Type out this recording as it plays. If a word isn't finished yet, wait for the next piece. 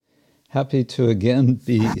Happy to again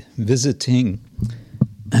be visiting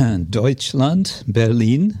Deutschland,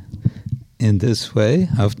 Berlin, in this way,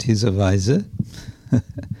 auf diese Weise.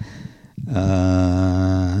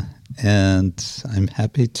 And I'm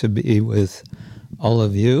happy to be with all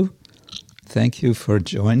of you. Thank you for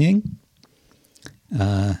joining.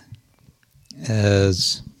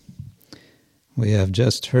 As we have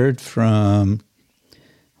just heard from,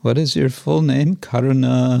 what is your full name?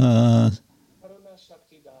 Karuna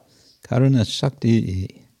Shakti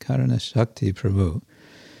Prabhu.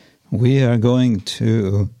 We are going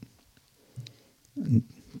to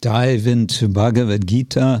dive into Bhagavad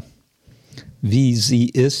Gita, wie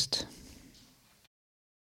sie ist,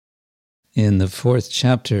 in the 4th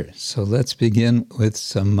chapter. So let's begin with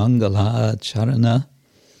some Mangala Charana.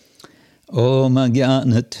 Om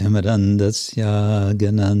Ajnana Timirandasya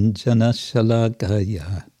Gananjana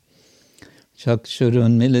Shalakaya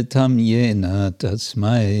Chakshurun Militam Yena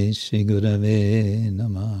Tasmai Shri Gurave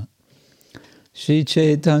Namah Shri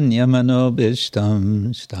Chaitanya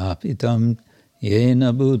Manobishtam Shtapitam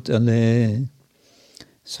Yena Bhutale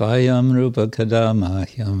Swayam Rupa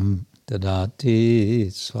Kadamahyam Dadati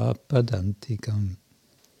Swapadantikam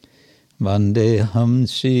Vandeham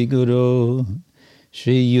Shri Guru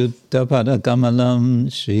Shri Yutta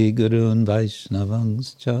Padakamalam Shri Gurun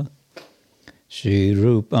Vaishnavangscha Shri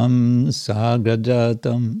Rupam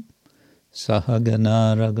Sagrajatam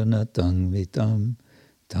Sahagana Raghunatam Vitam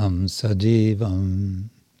Tam Sajivam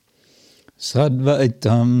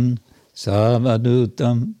Sadvaitam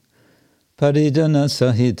Savadutam Parijana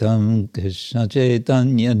Sahitam Krishna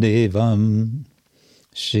Chaitanya Devam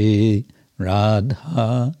Shri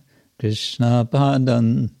Radha Krishna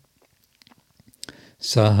Padan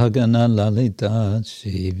Sahagana Lalita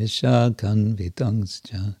Shri Vishakhan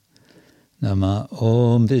Vitangscha Nama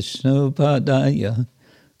Om Vishnu Padaya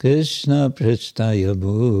Krishna Prishtaya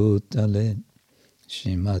Bhutale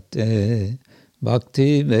Shrimate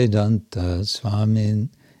Bhakti Vedanta Swamin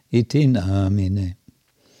Iti Namine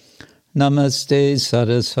Namaste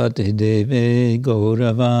Saraswati Deve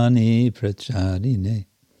Gauravani Pracharine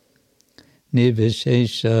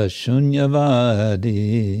Nivishesha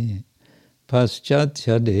Shunyavadi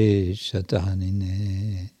Paschatya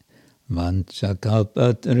Deshatanine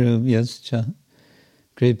Vanchakalpatarubhyascha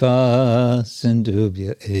Kripa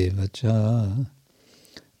Sindhubhya Evacha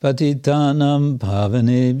Patitanam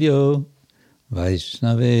Pavanebhyo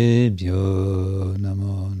Vaishnavebhyo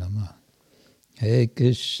Namo Namah. Hey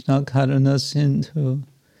Krishna Karuna Sindhu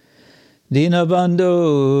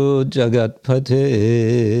Dinabandhu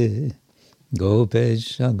Jagatpate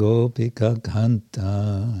Gopesha Gopika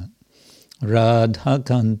Kanta Radha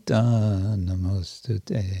Kanta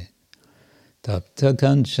Namostute Tapta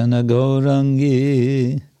Kanchana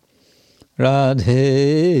Gaurangi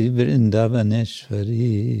Radhe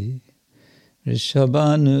Vrindavaneshwari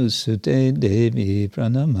Rishabhanu Sute Devi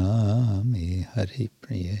Pranamami Hari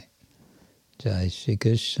Priye Jai Shri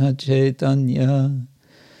Krishna Chaitanya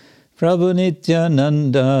Prabhu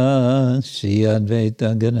Nityananda Shri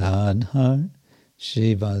Advaita Gadadhar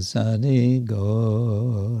Shri Vasari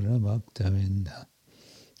Gaura Bhaktavinda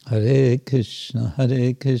Hare Krishna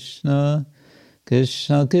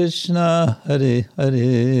Krishna Krishna Hare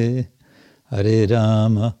Hare Hare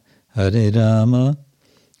Rama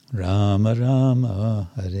Rama Rama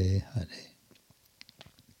Hare Hare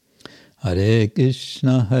Hare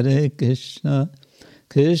Krishna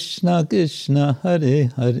Krishna Krishna Hare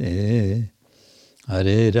Hare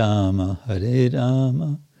Hare Rama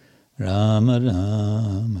Rama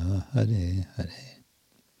Rama Hare Hare.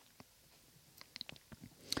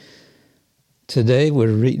 Today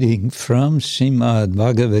we're reading from Srimad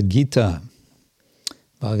Bhagavad Gita.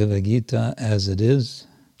 Bhagavad Gita as it is.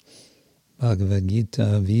 Bhagavad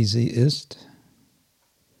Gita wie sie ist.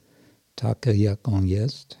 Taka yakon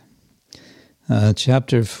jest.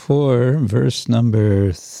 Chapter 4, verse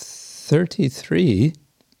number 33.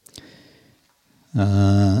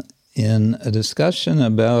 In a discussion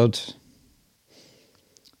about,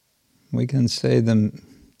 we can say there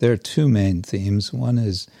are two main themes. One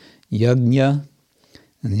is yajna,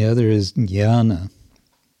 and the other is jnana.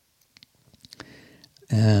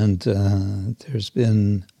 And there's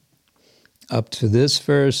been, up to this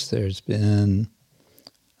verse, there's been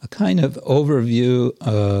a kind of overview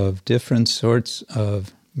of different sorts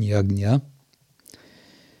of yajna.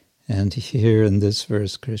 And here in this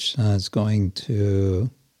verse, Krishna is going to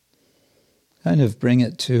kind of bring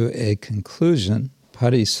it to a conclusion.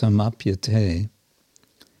 Parisamapyate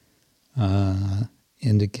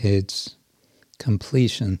indicates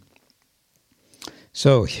completion.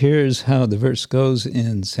 So here's how the verse goes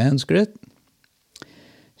in Sanskrit.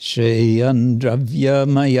 Shreyan dravya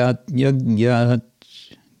mayat yagyat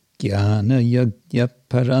jnana yagya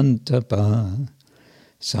parantapa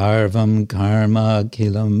sarvam karma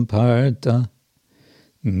kilam partha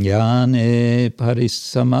jnane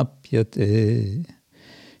parisamapyate.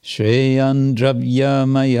 Shreyan dravya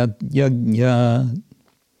mayat yagyat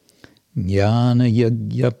jnana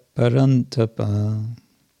yagya parantapa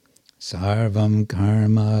sarvam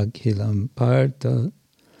karma kilam partha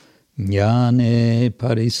jnane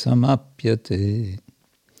parisamapyate.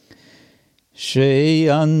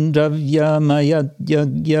 Shreyan dravya mayat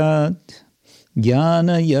yagyat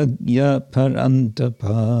jnana yagya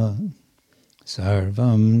parantapa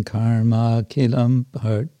sarvam karma kilam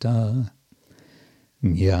partha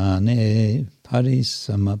jnane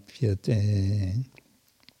parisamapyate.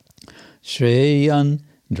 Shreyan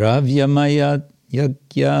dravyamayat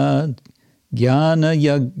yagyat jnana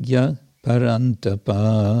yagya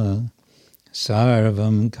parantapa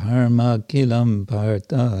sarvam karma kilam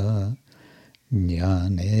partha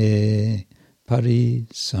jnane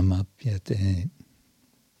parisamapyate.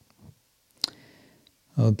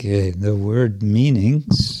 Okay, the word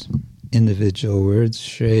meanings, individual words.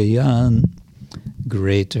 Shreyan,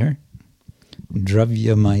 greater.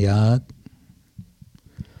 Dravyamayat,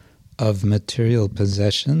 of material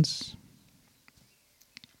possessions.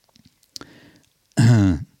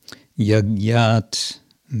 Yagyat,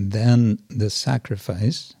 then the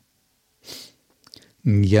sacrifice.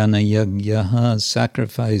 Jnana yagyaha,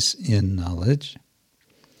 sacrifice in knowledge.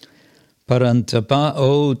 Parantapa,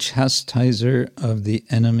 O chastiser of the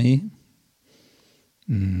enemy.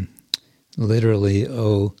 Literally,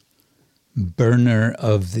 O burner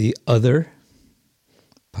of the other.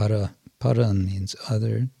 Para means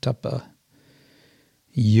other. Tapa,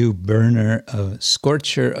 you burner of,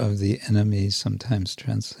 scorcher of the enemy, sometimes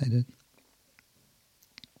translated.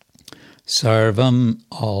 Sarvam,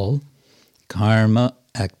 all. Karma,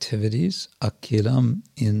 activities. Akilam,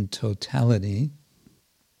 in totality.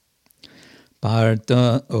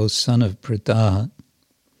 Partha, O son of Pritha.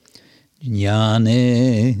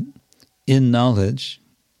 Jnane, in knowledge.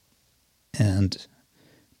 And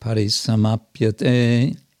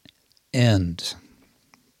parisamapyate, end.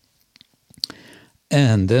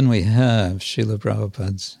 And then we have Srila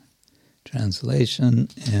Prabhupada's translation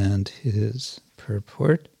and his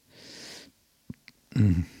purport.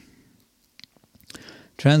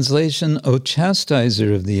 Translation, O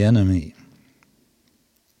chastiser of the enemy,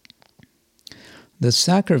 the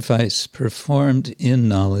sacrifice performed in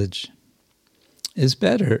knowledge is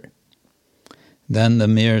better than the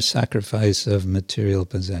mere sacrifice of material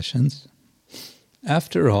possessions.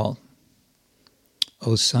 After all,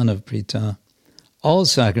 O son of Pritha, all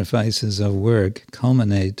sacrifices of work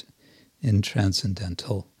culminate in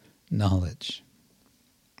transcendental knowledge.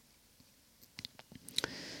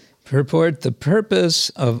 Purport, the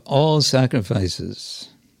purpose of all sacrifices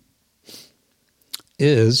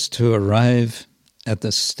is to arrive at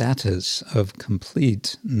the status of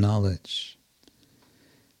complete knowledge,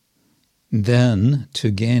 then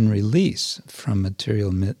to gain release from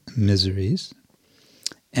material miseries,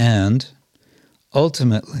 and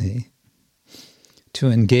ultimately to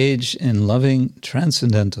engage in loving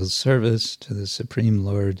transcendental service to the Supreme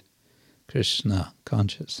Lord Krishna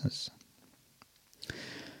consciousness.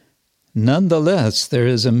 Nonetheless, there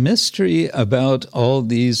is a mystery about all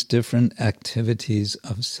these different activities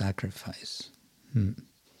of sacrifice.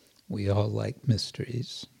 We all like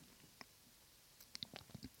mysteries.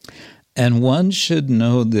 And one should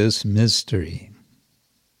know this mystery.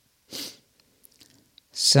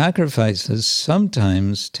 Sacrifices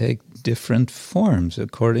sometimes take different forms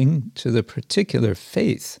according to the particular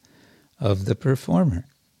faith of the performer.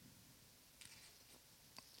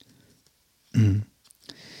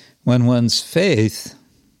 When one's faith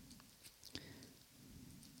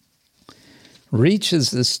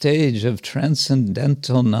reaches the stage of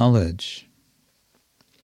transcendental knowledge,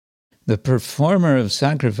 the performer of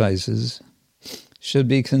sacrifices should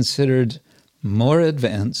be considered more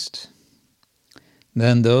advanced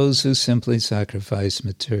than those who simply sacrifice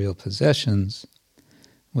material possessions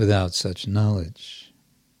without such knowledge.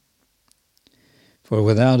 For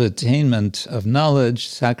without attainment of knowledge,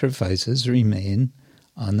 sacrifices remain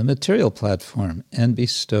on the material platform and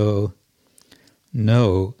bestow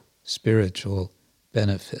no spiritual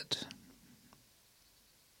benefit.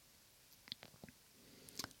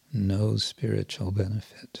 No spiritual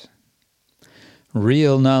benefit.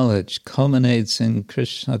 Real knowledge culminates in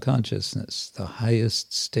Krishna consciousness, the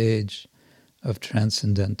highest stage of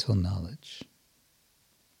transcendental knowledge.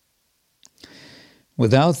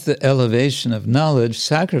 Without the elevation of knowledge,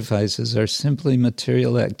 sacrifices are simply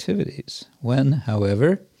material activities. When,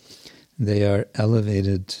 however, they are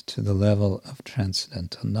elevated to the level of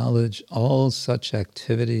transcendental knowledge. All such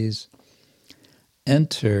activities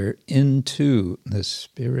enter into the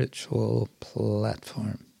spiritual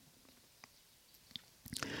platform.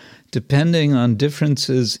 Depending on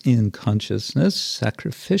differences in consciousness,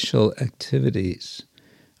 sacrificial activities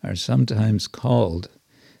are sometimes called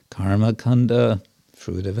karma kanda,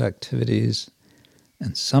 fruitive activities,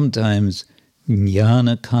 and sometimes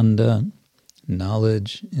jnana kanda,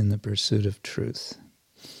 knowledge in the pursuit of truth.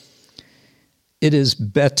 It is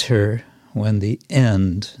better when the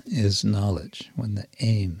end is knowledge, when the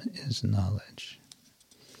aim is knowledge.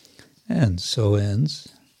 And so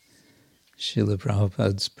ends Srila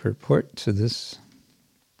Prabhupada's purport to this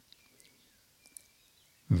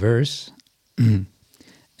verse. And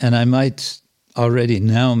I might already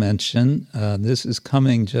now mention, this is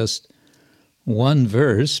coming just one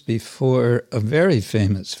verse before a very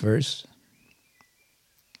famous verse,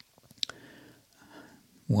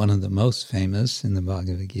 one of the most famous in the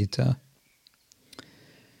Bhagavad Gita,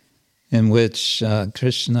 in which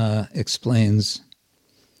Krishna explains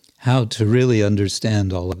how to really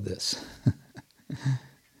understand all of this.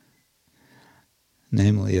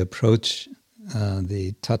 Namely, approach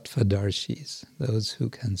the tattvadarshis, those who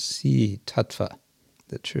can see tattva,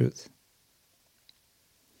 the truth.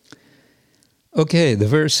 Okay, the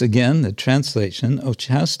verse again, the translation. O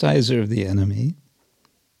chastiser of the enemy,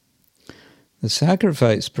 the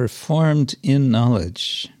sacrifice performed in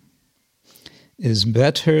knowledge is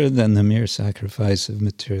better than the mere sacrifice of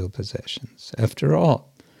material possessions. After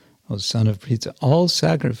all, O son of Pritha, all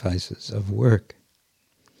sacrifices of work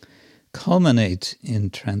culminate in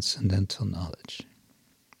transcendental knowledge.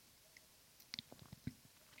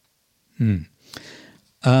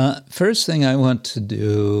 First thing I want to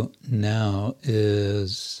do now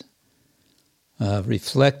is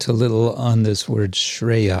reflect a little on this word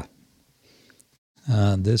Shreya.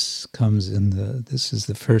 This is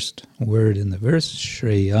the first word in the verse,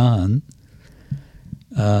 Shreyan.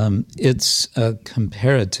 It's a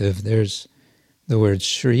comparative. There's the word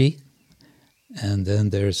Shri, and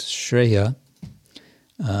then there's Shreya,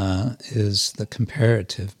 is the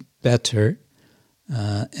comparative, better,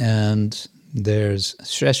 and there's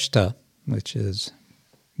Shreshta, which is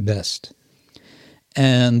best.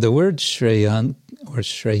 And the word Shreyan, or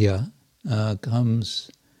Shreya,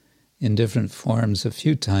 comes in different forms a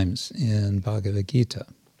few times in Bhagavad Gita.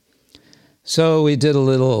 So we did a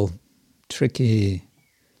little tricky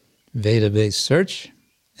Veda-based search,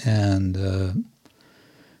 and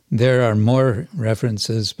there are more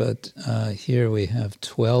references, but here we have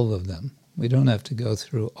 12 of them. We don't have to go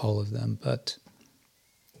through all of them, but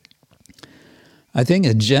I think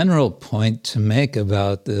a general point to make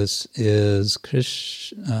about this is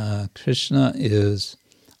Krishna is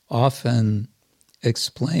often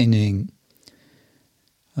explaining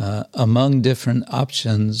among different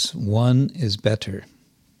options, one is better.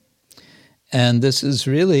 And this is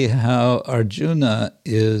really how Arjuna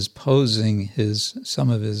is posing some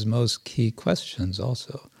of his most key questions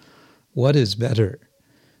also. What is better?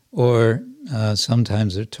 Or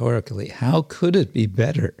sometimes rhetorically, how could it be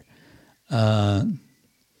better? Or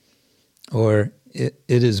it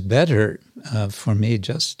is better for me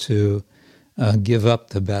just to give up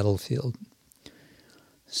the battlefield.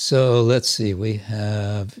 So let's see, we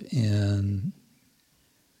have in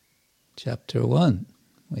chapter 1,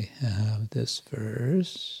 we have this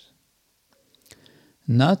verse,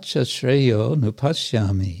 Nacha Shreyo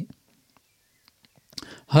Nupashyami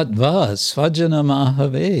Hatva Svajana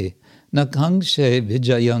Mahave Nakangshe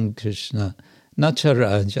Vijayang Krishna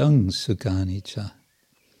Nacharajang Sukanicha.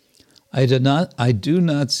 I do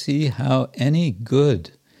not see how any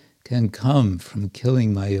good can come from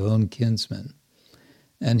killing my own kinsman.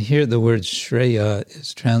 And here the word Shreya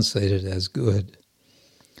is translated as good,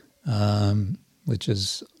 which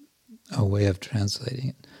is a way of translating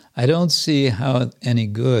it. I don't see how any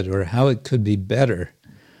good or how it could be better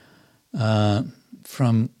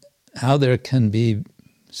from how there can be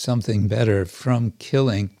something better from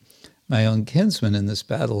killing my own kinsman in this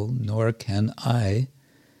battle, nor can I,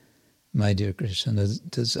 my dear Krishna,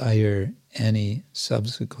 desire any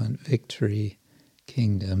subsequent victory,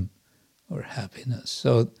 kingdom, or happiness.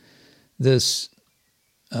 So this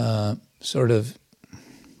sort of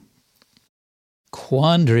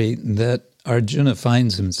quandary that Arjuna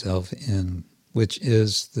finds himself in, which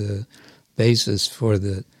is the basis for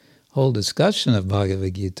the whole discussion of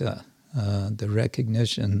Bhagavad Gita, the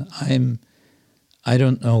recognition, I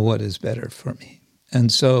don't know what is better for me. And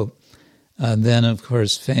so then, of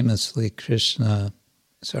course, famously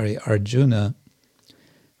Arjuna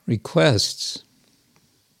requests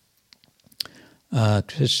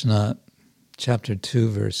Krishna chapter 2,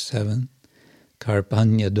 verse 7.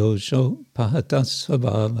 Karpanya dosho pahatas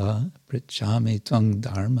svabhava prichami tvang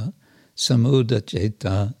dharma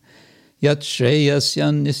samudacheta yat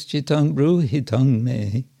shreyasya nischitam bruhitang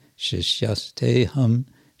me shishyasteham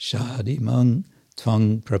shadimang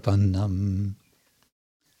tvang prapannam.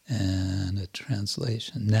 And a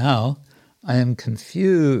translation. Now I am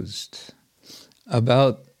confused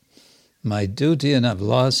about my duty, and I've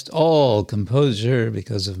lost all composure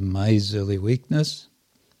because of miserly weakness.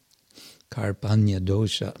 Karpanya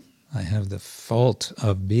dosha. I have the fault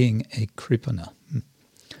of being a kripana.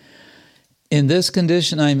 In this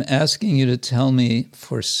condition, I'm asking you to tell me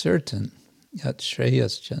for certain. Yat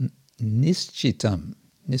shreyascha nischitam.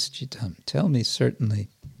 Nischitam. Tell me certainly.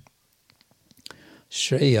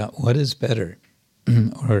 Shreya, what is better?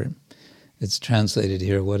 Or it's translated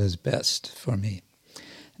here, what is best for me?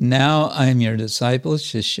 Now I am your disciple,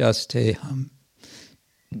 Shishyasteham.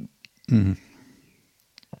 And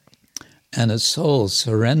a soul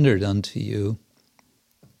surrendered unto you.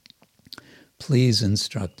 Please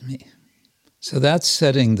instruct me. So that's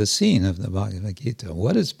setting the scene of the Bhagavad Gita.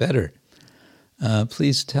 What is better?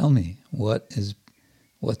 Please tell me what's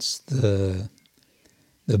the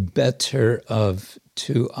better of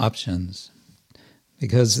two options.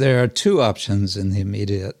 Because there are two options in the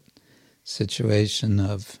immediate situation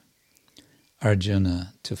of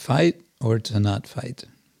Arjuna, to fight or to not fight.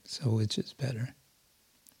 So which is better?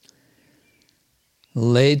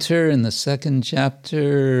 Later in the second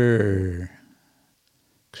chapter,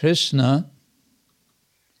 Krishna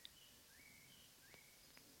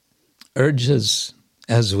urges,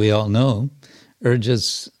 as we all know,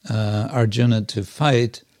 Arjuna to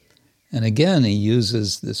fight, and again he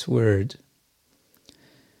uses this word.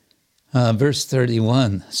 Verse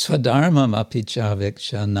 31, Swadharmam apicha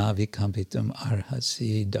veksha navikampitum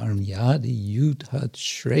arhasi dharmyadi yudhat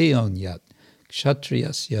shreyonyat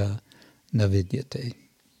kshatriyasya navidyate.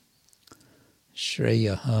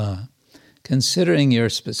 Shreyaha. Considering your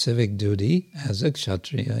specific duty as a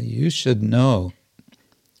kshatriya, you should know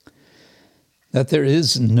that there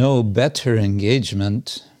is no better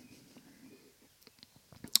engagement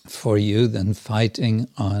for you than fighting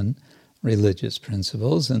on religious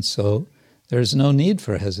principles, and so there's no need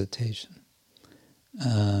for hesitation.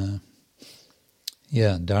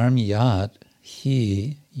 Dharmyat,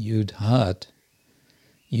 he, yudhat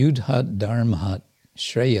dharmhat,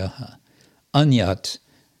 shreyaha, anyat,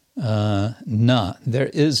 na.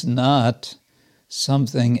 There is not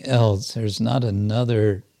something else, there's not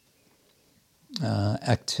another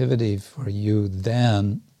activity for you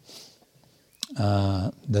than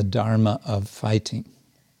the dharma of fighting.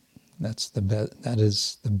 That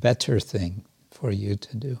is the better thing for you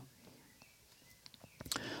to do.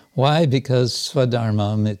 Why? Because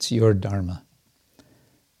swadharmam, it's your dharma.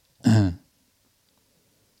 And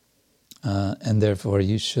therefore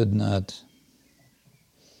you should not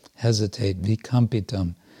hesitate,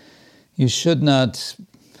 vikampitam. You should not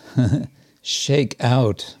shake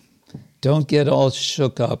out. Don't get all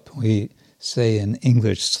shook up, we say in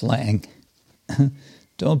English slang.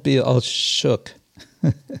 Don't be all shook.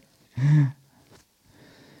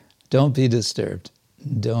 Don't be disturbed.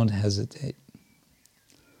 Don't hesitate.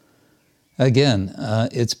 Again,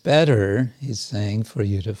 it's better, he's saying, for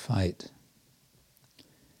you to fight.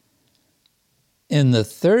 In the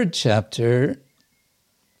third chapter,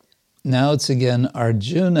 now it's again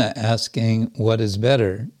Arjuna asking what is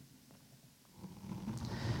better.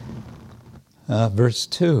 Verse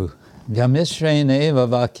 2, Vyamishrene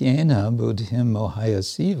vakyena buddhim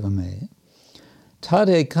mohayasivame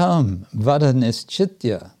tadekam vada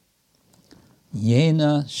nischitya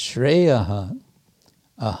yena shreyaha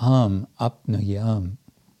aham apnuyam.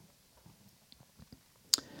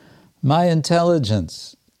 My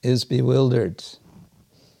intelligence is bewildered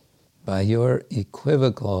by your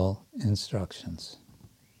equivocal instructions.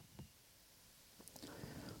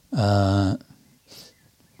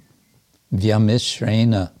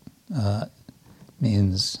 Vyamishrena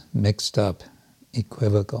means mixed up,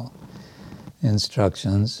 equivocal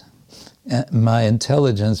instructions. My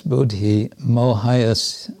intelligence, buddhi,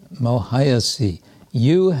 mohayasi.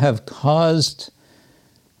 You have caused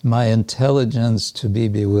my intelligence to be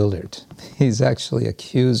bewildered. He's actually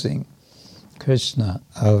accusing Krishna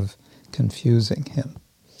of confusing him.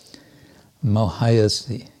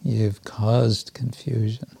 Mohayasi, you've caused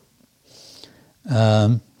confusion.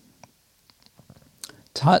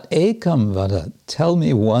 Tat ekam vada, tell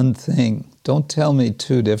me one thing. Don't tell me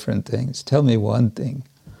two different things. Tell me one thing.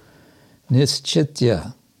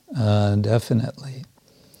 Nischitya, definitely.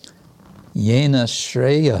 Yena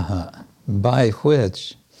shreyaha, by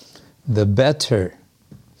which the better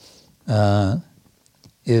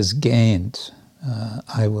is gained.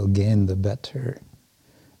 I will gain the benefit.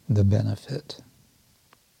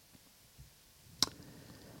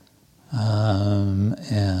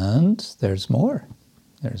 And there's more.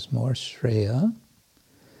 There's more Shreya.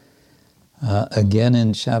 Again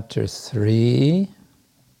in chapter 3,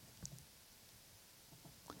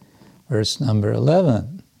 verse number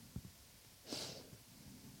 11.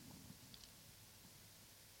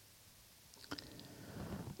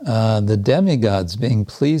 The demigods, being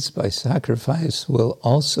pleased by sacrifice, will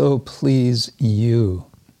also please you.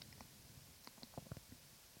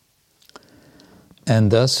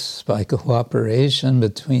 And thus, by cooperation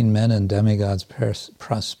between men and demigods,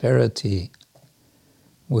 prosperity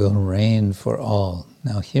will reign for all.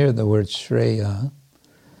 Now here the word Shreya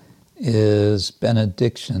is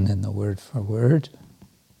benediction in the word for word.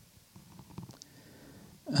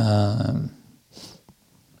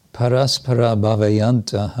 Paraspara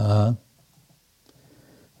bhavayantaha,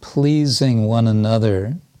 pleasing one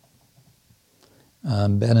another,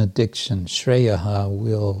 benediction, Shreyaha,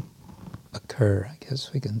 will occur, I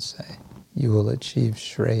guess we can say. You will achieve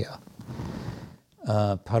Shreya.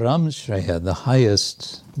 Param Shreya, the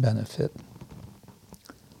highest benefit.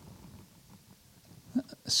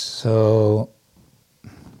 So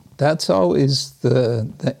that's always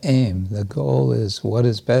the aim. The goal is what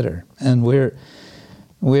is better, and we're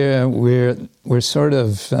sort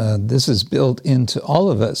of this is built into all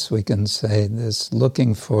of us. We can say this,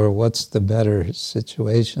 looking for what's the better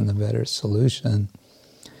situation, the better solution,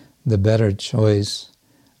 the better choice.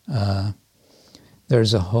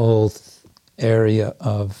 There's a whole area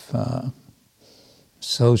of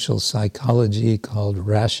social psychology called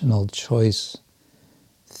rational choice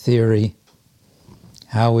theory,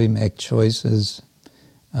 how we make choices.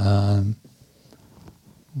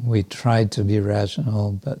 We try to be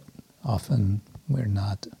rational, but often we're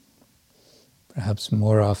not. Perhaps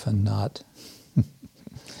more often not.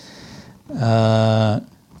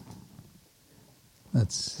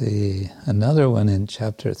 Let's see, another one in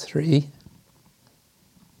chapter 3.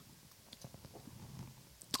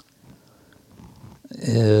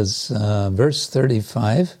 Is verse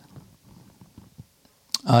 35.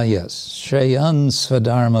 Yes, Shreyan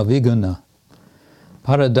Svadharma Viguna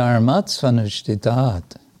Paradharmat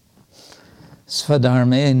Svanushthitat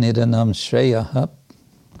Svadharme Nidanam Shreyaha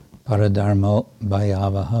Paradharmo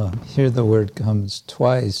Bhayavaha. Here the word comes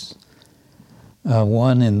twice.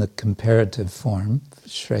 One in the comparative form,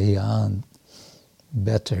 Shreyan,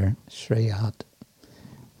 better, Shreyat.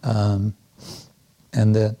 And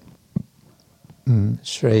that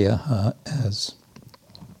Shreya as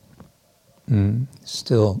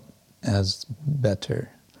still as better.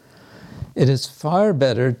 It is far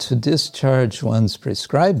better to discharge one's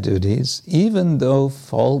prescribed duties, even though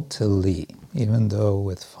faultily, even though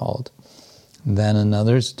with fault, than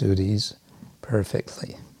another's duties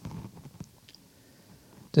perfectly.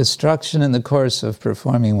 Destruction in the course of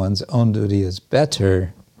performing one's own duty is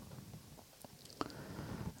better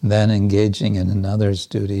than engaging in another's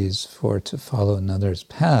duties, for to follow another's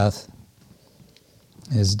path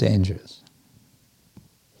is dangerous.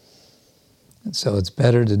 And so it's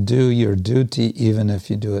better to do your duty even if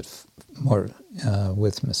you do it more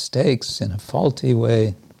with mistakes, in a faulty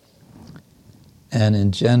way, and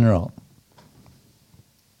in general.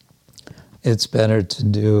 It's better to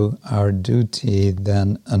do our duty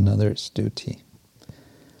than another's duty.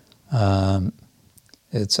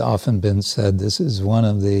 It's often been said this is one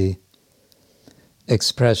of the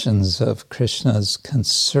expressions of Krishna's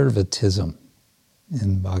conservatism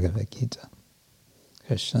in Bhagavad Gita.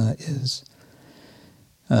 Krishna is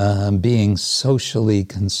being socially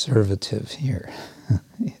conservative here.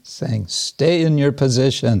 He's saying, stay in your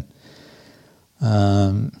position.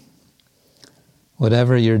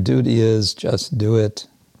 Whatever your duty is, just do it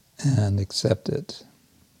and accept it.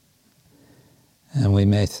 And we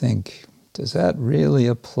may think, does that really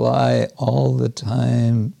apply all the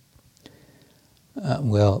time?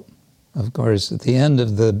 Well, of course, at the end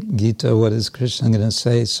of the Gita, what is Krishna going to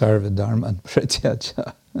say? Sarva dharman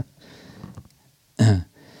pratyaja.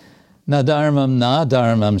 Na dharmam, na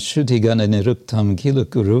dharmam, shrutigana niruktam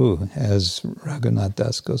kilukuru, as Raghunath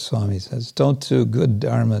Das Goswami says. Don't do good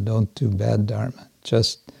dharma, don't do bad dharma.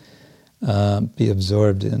 Just be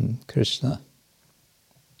absorbed in Krishna.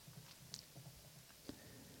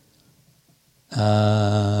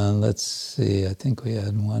 Let's see, I think we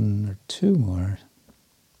had one or two more.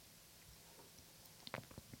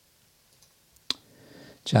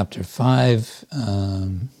 Chapter 5,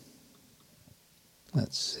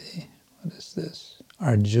 let's see, what is this?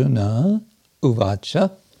 Arjuna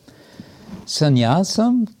Uvacha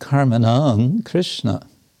Sannyasam Karmanam Krishna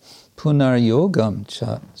punaryogam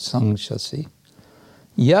cha sangshasi.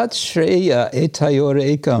 Yat shreya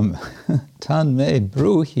etayorekam tanme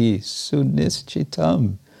bruhi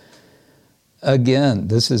sunischitam. Again,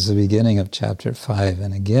 this is the beginning of chapter 5,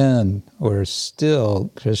 and again,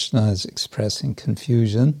 Krishna is expressing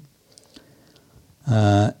confusion,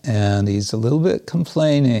 and he's a little bit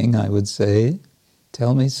complaining, I would say.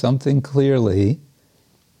 Tell me something clearly.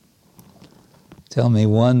 Tell me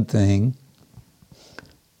one thing.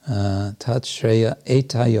 Tat shreya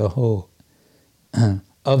etayoho.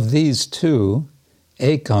 Of these two,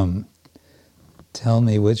 ekam, tell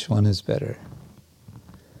me which one is better.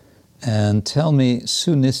 And tell me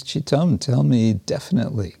sunischitam, tell me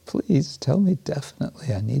definitely. Please tell me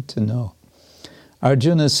definitely, I need to know.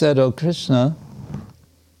 Arjuna said, "O Krishna,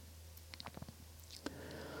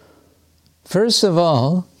 first of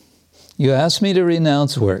all, you asked me to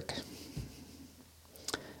renounce work.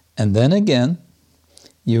 And then again,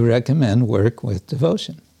 you recommend work with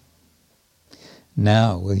devotion.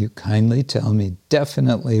 Now, will you kindly tell me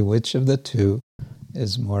definitely which of the two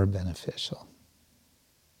is more beneficial?"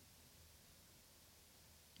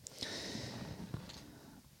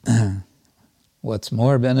 What's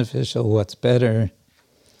more beneficial? What's better?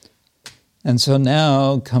 And so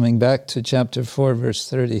now, coming back to chapter 4, verse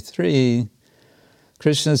 33,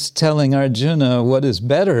 Krishna's telling Arjuna what is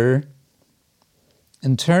better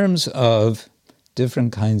in terms of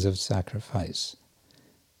different kinds of sacrifice.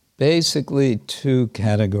 Basically, two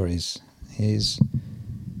categories. He's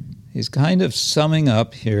kind of summing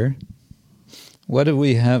up here. What do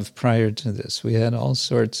we have prior to this? We had all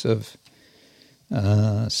sorts of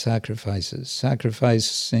sacrifices.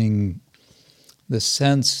 Sacrificing the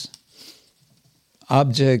sense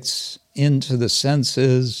objects into the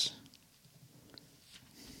senses.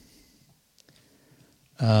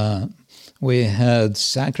 We had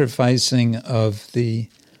sacrificing of the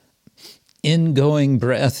ingoing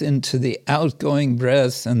breath into the outgoing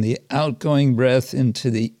breath, and the outgoing breath into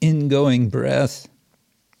the ingoing breath.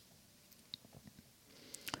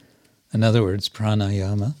 In other words,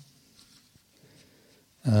 pranayama.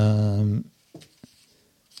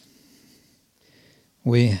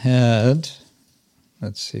 We had,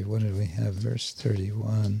 let's see, what did we have? Verse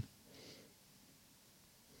 31.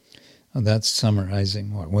 Oh, that's summarizing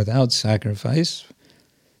more. Without sacrifice,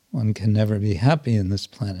 one can never be happy in this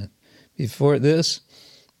planet. Before this,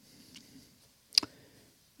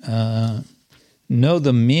 know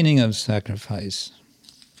the meaning of sacrifice.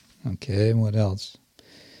 Okay, what else?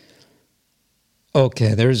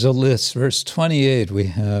 Okay, there's a list. Verse 28, we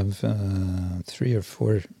have 3 or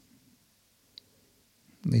 4, at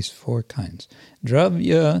least 4 kinds.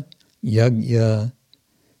 Dravya, yagya,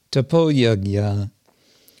 tapo yagya,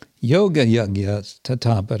 yoga yagyas,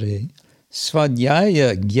 tatapare,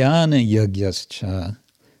 svadhyaya jnana yagyascha,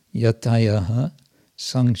 yatayaha,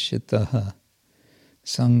 sangshita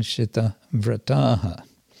vrataha.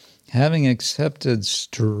 Having accepted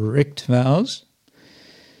strict vows,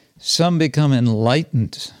 some become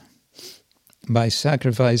enlightened by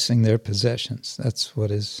sacrificing their possessions. That's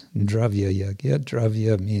what is dravya yagya.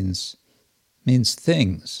 Dravya means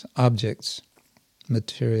things, objects,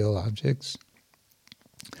 material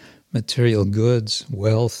goods,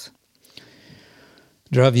 wealth.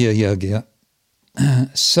 Dravya yagya.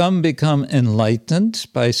 Some become enlightened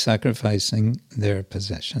by sacrificing their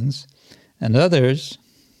possessions, and others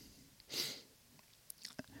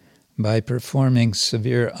by performing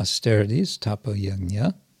severe austerities,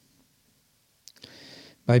 tapo-yajna,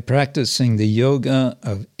 by practicing the yoga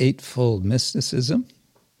of eightfold mysticism,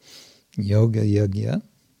 yoga yajna,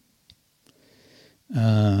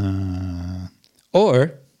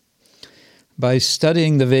 or by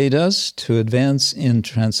studying the Vedas to advance in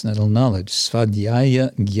transcendental knowledge,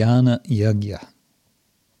 svadhyaya jnana yajna.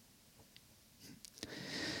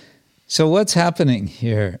 So what's happening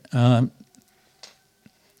here?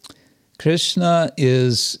 Krishna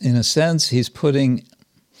is, in a sense, he's putting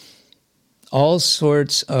all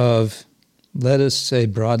sorts of, let us say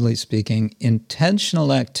broadly speaking,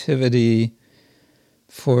 intentional activity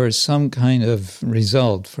for some kind of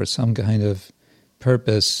result, for some kind of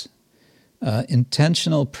purpose,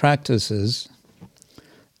 intentional practices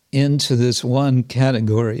into this one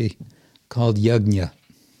category called yajna.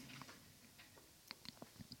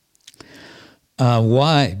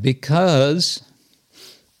 Why? Because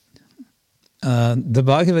the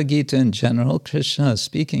Bhagavad Gita in general, Krishna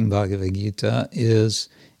speaking Bhagavad Gita, is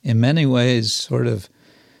in many ways sort of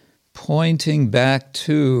pointing back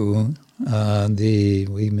to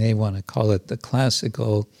we may want to call it the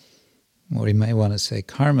classical, or we may want to say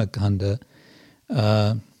karma kanda,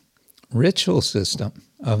 ritual system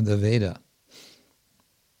of the Veda.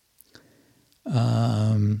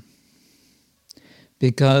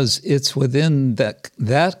 because it's within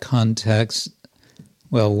that context.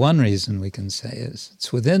 Well, one reason we can say is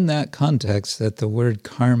it's within that context that the word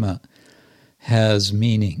karma has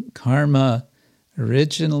meaning. Karma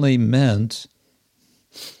originally meant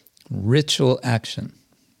ritual action.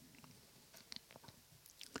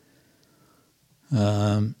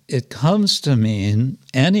 It comes to mean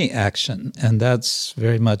any action, and that's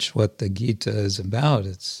very much what the Gita is about.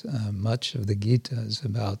 It's much of the Gita is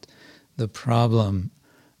about the problem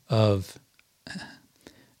of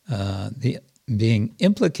the being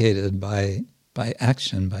implicated by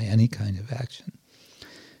action, by any kind of action.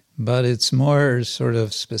 But its more sort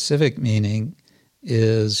of specific meaning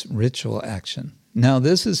is ritual action. Now,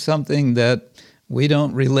 this is something that we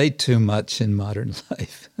don't relate to much in modern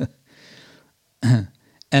life.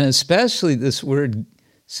 And especially this word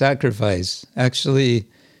sacrifice. Actually,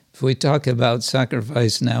 if we talk about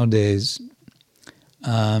sacrifice nowadays,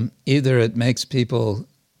 either it makes people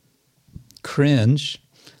cringe,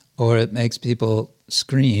 or it makes people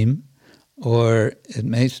scream, or it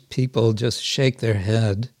makes people just shake their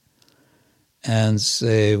head and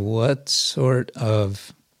say, what sort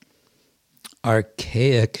of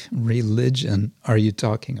archaic religion are you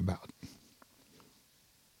talking about?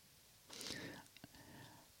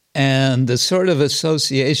 And the sort of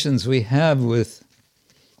associations we have with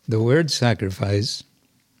the word sacrifice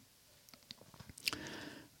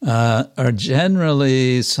are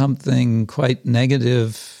generally something quite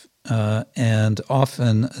negative and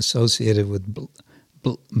often associated with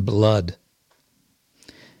blood.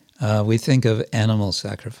 We think of animal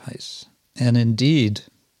sacrifice. And indeed,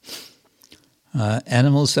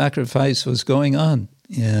 animal sacrifice was going on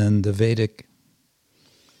in the Vedic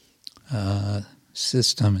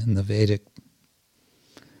system, in the Vedic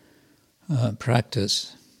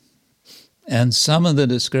practice. And some of the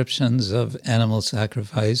descriptions of animal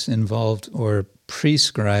sacrifice involved or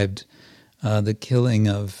prescribed the killing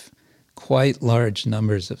of quite large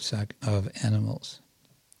numbers of animals.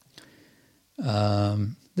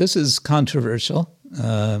 This is controversial.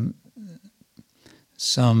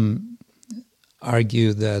 Some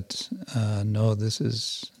argue that no, this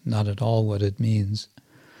is not at all what it means.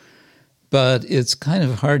 But it's kind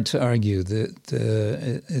of hard to argue.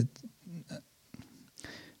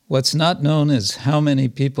 What's not known is how many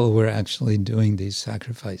people were actually doing these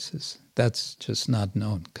sacrifices. That's just not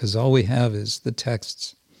known, because all we have is the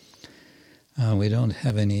texts. We don't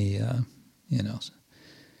have any,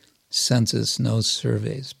 census, no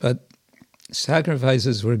surveys. But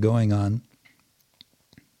sacrifices were going on.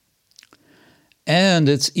 And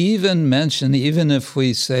it's even mentioned, even if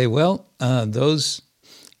we say, well, those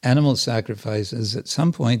animal sacrifices, at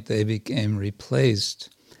some point they became replaced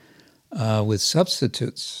with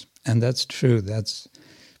substitutes. And that's true. That's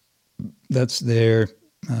there.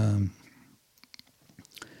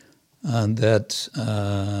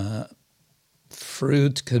 That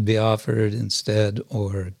fruit could be offered instead,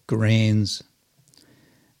 or grains,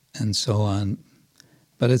 and so on.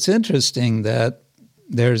 But it's interesting that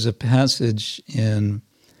there's a passage in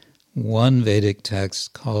one Vedic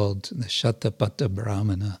text called the Shatapatha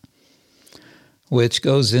Brahmana, which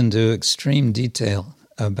goes into extreme detail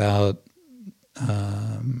about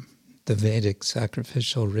the Vedic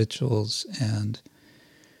sacrificial rituals and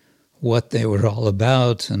what they were all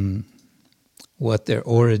about and what their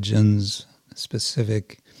origins,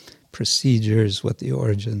 specific procedures, what the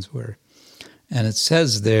origins were. And it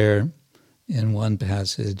says there in one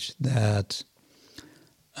passage that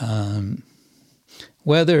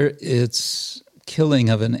whether it's killing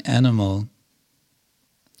of an animal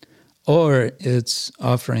or it's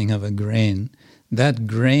offering of a grain, that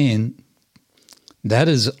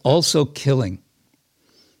is also killing.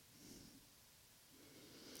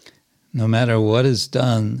 No matter what is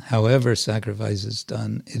done, however sacrifice is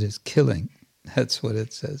done, it is killing. That's what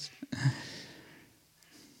it says.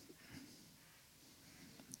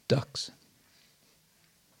 Ducks.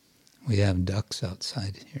 We have ducks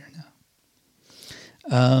outside here now.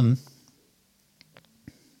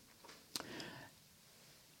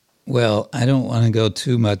 Well, I don't want to go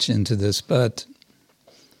too much into this, but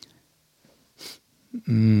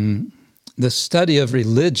the study of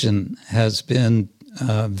religion has been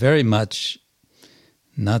very much,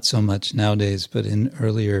 not so much nowadays, but in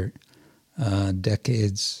earlier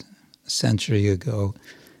decades, a century ago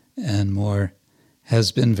and more,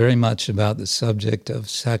 has been very much about the subject of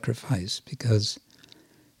sacrifice, because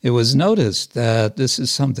it was noticed that this is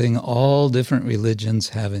something all different religions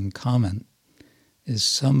have in common, is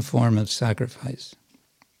some form of sacrifice.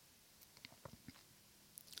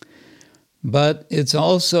 But it's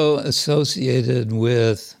also associated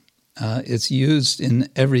with It's used in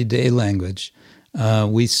everyday language.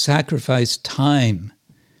 We sacrifice time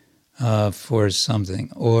for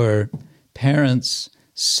something, or parents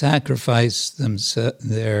sacrifice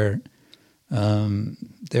their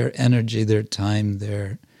energy, their time,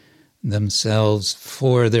 themselves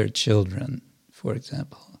for their children, for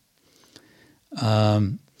example.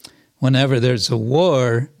 Whenever there's a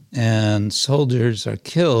war and soldiers are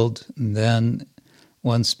killed, then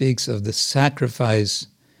one speaks of the sacrifice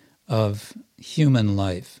of human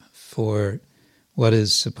life for what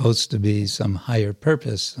is supposed to be some higher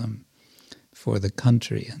purpose for the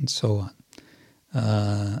country and so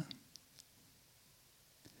on.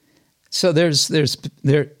 So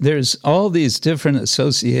there's all these different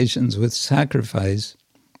associations with sacrifice.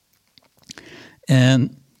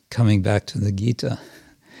 And coming back to the Gita,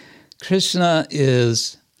 Krishna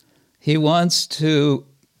he wants to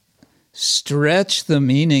stretch the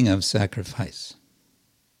meaning of sacrifice.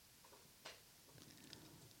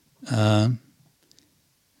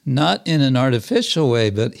 Not in an artificial way,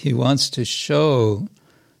 but he wants to show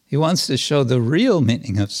the real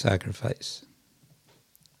meaning of sacrifice.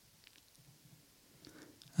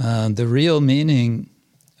 The real meaning,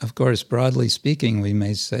 of course, broadly speaking, we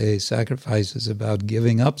may say sacrifice is about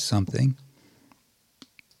giving up something.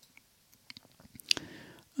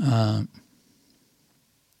 And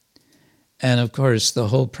of course, the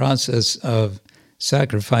whole process of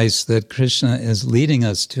sacrifice that Krishna is leading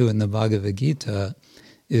us to in the Bhagavad Gita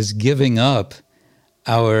is giving up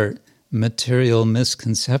our material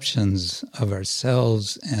misconceptions of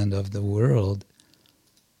ourselves and of the world,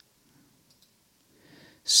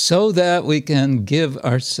 so that we can give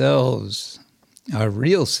ourselves, our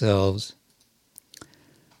real selves,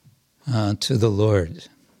 to the Lord,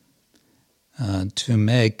 to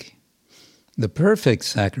make the perfect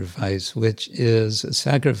sacrifice, which is a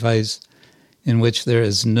sacrifice in which there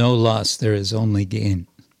is no loss, there is only gain.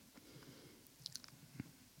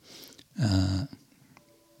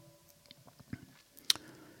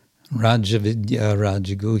 Rajavidya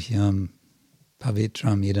Rajaguhyam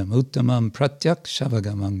Pavitram idam uttamam pratyak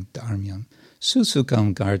shavagamam dharmyam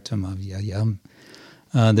susukam kartam avyayam.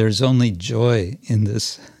 There's only joy in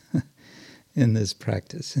this in this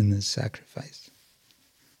practice, in this sacrifice.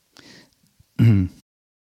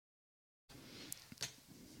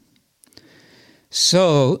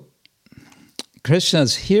 So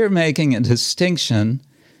Krishna's here making a distinction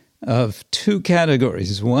of two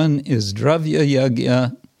categories. One is Dravya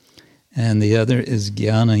Yagya and the other is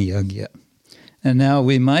Jnana Yagya. And now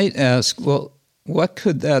we might ask, well, what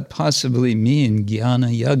could that possibly mean,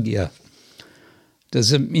 Jnana Yagya?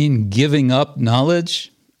 Does it mean giving up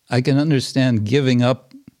knowledge? I can understand giving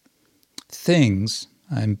up things.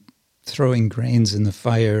 I'm throwing grains in the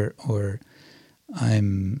fire, or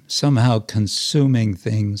I'm somehow consuming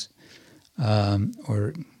things,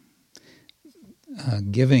 or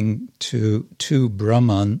giving to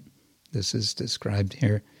Brahman. This is described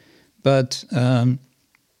here. But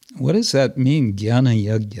what does that mean, Jnana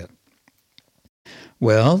Yagya?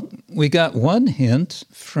 Well, we got one hint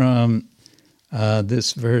from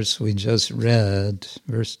this verse we just read,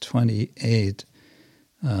 verse 28,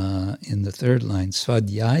 in the third line,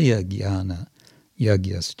 Svadhyaya Jnana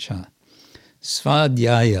Yagyascha.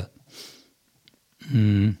 Svadhyaya,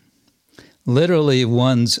 literally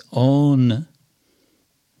one's own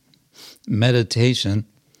meditation.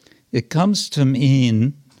 It comes to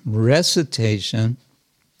mean recitation,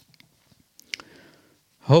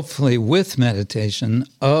 hopefully with meditation,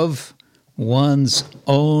 of one's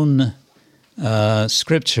own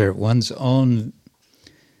scripture, one's own.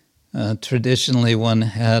 Traditionally, one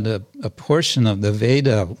had a portion of the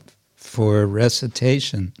Veda for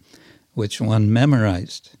recitation, which one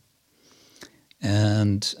memorized.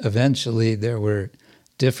 And eventually there were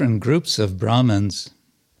different groups of Brahmins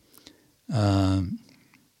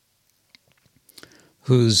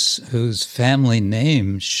whose family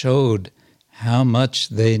name showed how much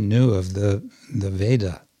they knew of the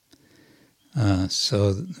Veda.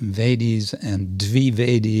 So Vedis and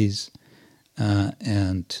Dvivedis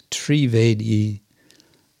and Trivedi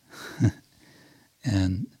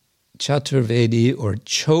and Chaturvedi or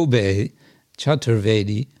Chobe.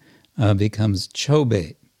 Chaturvedi becomes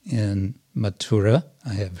Chobe in Mathura,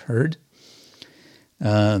 I have heard.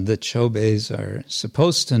 The Chobes are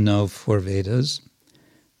supposed to know 4 Vedas.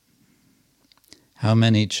 How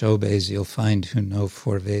many Chobes you'll find who know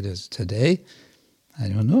 4 Vedas today, I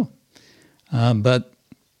don't know. But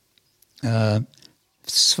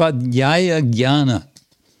Svadhyaya Jnana,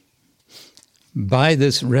 by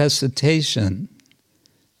this recitation,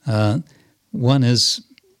 one is,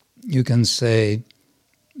 you can say,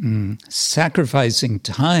 sacrificing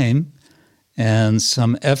time and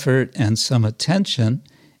some effort and some attention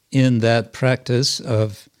in that practice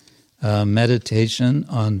of meditation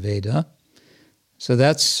on Veda. So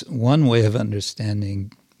that's one way of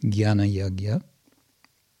understanding Jnana Yajna.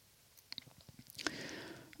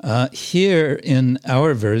 Here in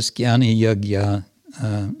our verse, Jnana Yajna,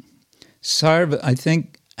 Sarva, I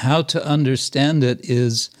think how to understand it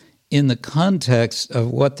is in the context of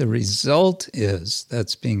what the result is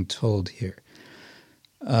that's being told here.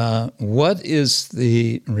 What is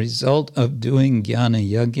the result of doing Jnana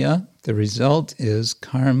Yajna? The result is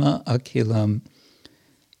karma akilam,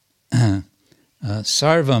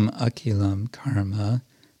 sarvam akilam karma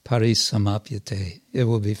parisamapyate. It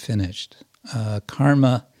will be finished.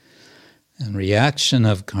 Karma and reaction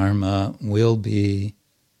of karma will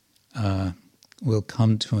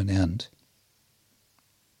come to an end.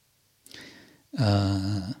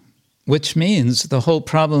 Which means the whole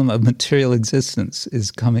problem of material existence is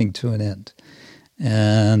coming to an end.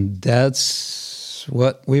 And that's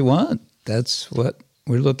what we want. That's what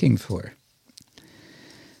we're looking for.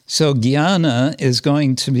 So jnana is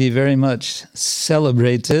going to be very much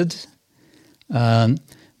celebrated.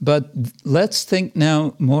 But let's think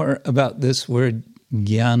now more about this word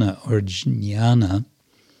jnana or jnana.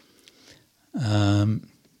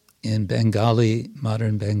 In Bengali,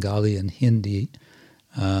 modern Bengali and Hindi,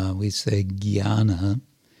 we say jnana,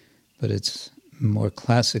 but it's more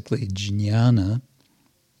classically jnana.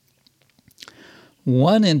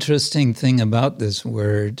 One interesting thing about this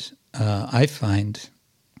word, I find,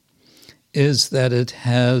 is that it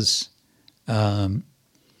has a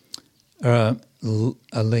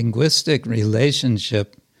linguistic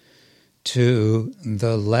relationship to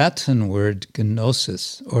the Latin word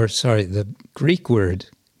gnosis, the Greek word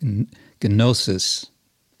gnosis.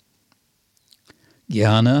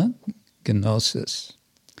 Jnana, gnosis.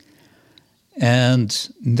 And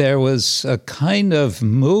there was a kind of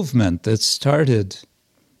movement that started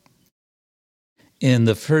in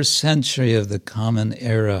the first century of the Common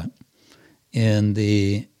Era in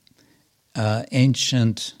the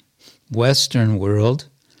ancient Western world,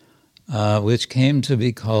 which came to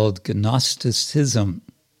be called Gnosticism.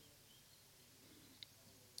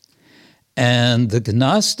 And the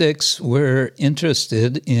Gnostics were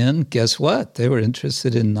interested in, guess what? They were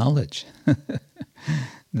interested in knowledge.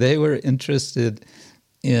 They were interested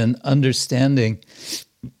in understanding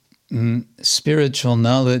spiritual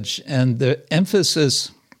knowledge, and the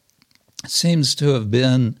emphasis seems to have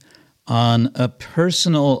been on a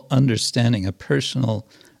personal understanding, a personal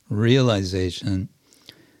realization.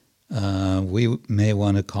 We may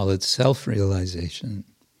want to call it self-realization.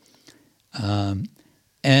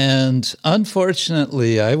 And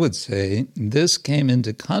unfortunately, I would say, this came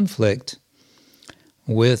into conflict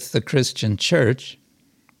with the Christian church.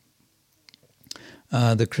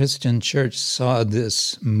 The Christian church saw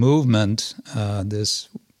this movement, this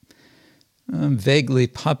vaguely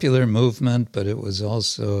popular movement, but it was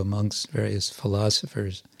also amongst various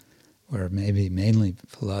philosophers, or maybe mainly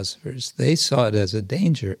philosophers. They saw it as a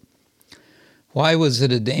danger. Why was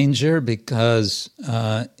it a danger? Because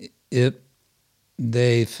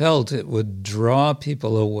they felt it would draw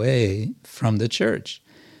people away from the church,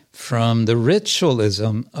 from the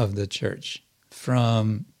ritualism of the church,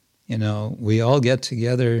 from, we all get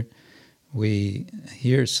together, we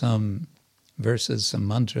hear some verses, some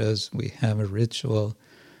mantras, we have a ritual,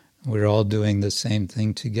 we're all doing the same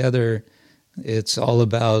thing together. It's all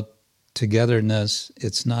about togetherness.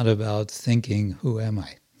 It's not about thinking, who am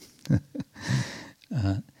I?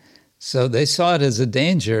 So they saw it as a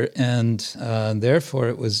danger, and therefore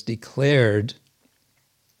it was declared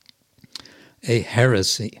a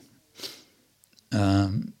heresy.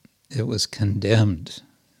 It was condemned.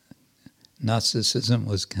 Gnosticism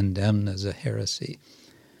was condemned as a heresy,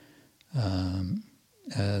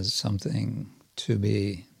 as something to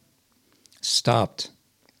be stopped,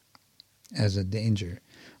 as a danger.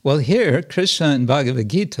 Well, here, Krishna in Bhagavad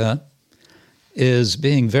Gita is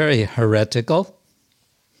being very heretical.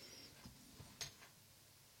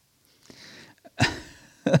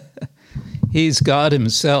 He's God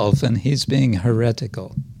himself, and he's being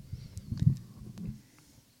heretical.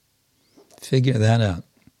 Figure that out.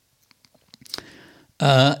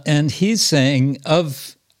 And he's saying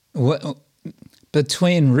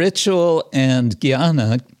between ritual and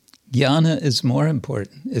jnana, jnana is more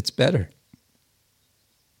important. It's better.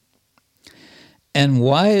 And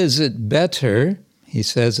why is it better? He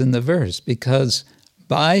says in the verse, because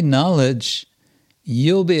by knowledge,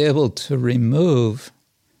 you'll be able to remove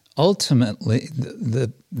ultimately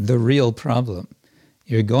the real problem.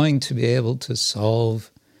 You're going to be able to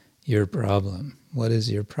solve your problem. What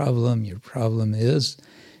is your problem? Your problem is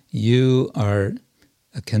you are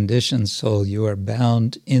a conditioned soul. You are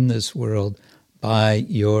bound in this world by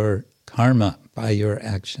your karma, by your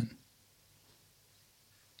action.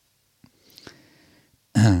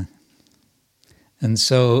 And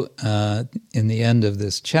so, in the end of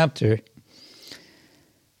this chapter,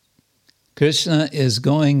 Krishna is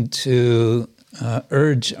going to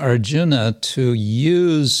urge Arjuna to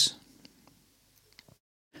use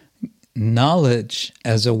knowledge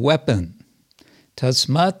as a weapon.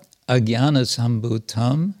 Tasmat agyana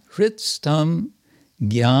sambhutam hritstam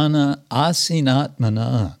jnana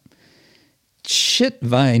asinatmana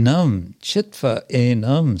chitvainam chitva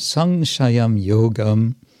enam sangshayam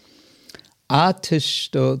yogam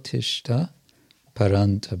atishto tishta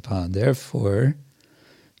parantapa. Therefore,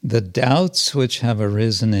 the doubts which have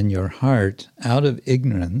arisen in your heart out of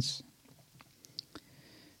ignorance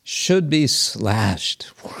should be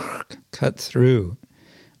slashed, cut through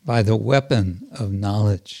by the weapon of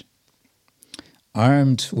knowledge.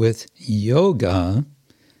 Armed with yoga,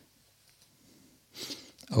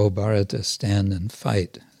 O Bharata, stand and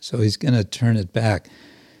fight. So he's going to turn it back.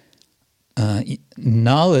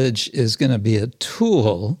 Knowledge is going to be a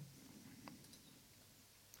tool,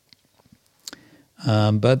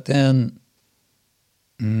 but then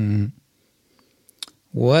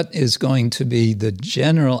what is going to be the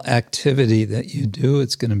general activity that you do?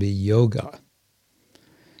 It's going to be yoga.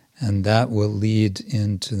 And that will lead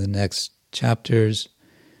into the next chapters.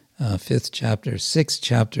 5th chapter, 6th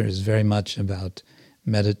chapter is very much about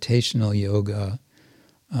meditational yoga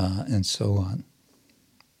and so on.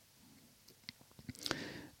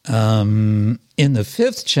 In the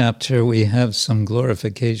 5th chapter, we have some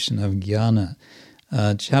glorification of jnana.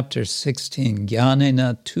 Chapter 16,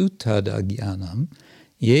 Jnanena tutada jnanam,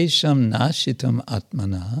 yesham nashitam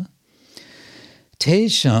atmana,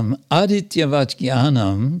 tesham adityavat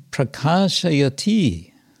jnanam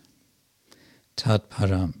prakashayati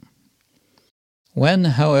tatparam. When,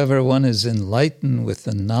 however, one is enlightened with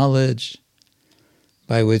the knowledge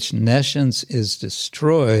by which nescience is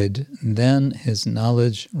destroyed, then his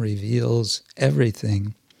knowledge reveals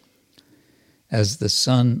everything as the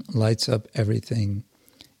sun lights up everything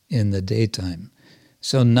in the daytime.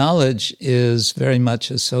 So knowledge is very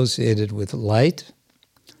much associated with light,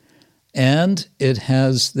 and it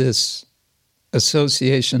has this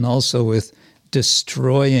association also with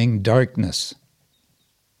destroying darkness.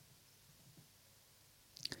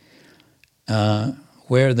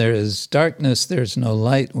 Where there is darkness, there's no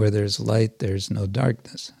light. Where there's light, there's no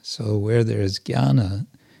darkness. So where there is jnana,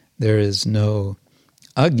 there is no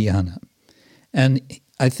ajnana. And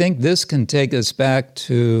I think this can take us back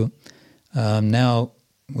to now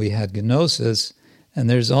we had gnosis, and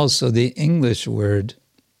there's also the English word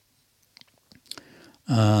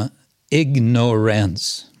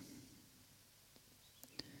ignorance.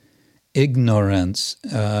 Ignorance.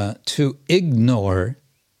 To ignore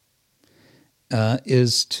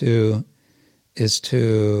is to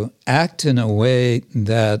act in a way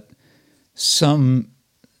that some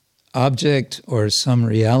object or some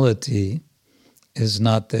reality is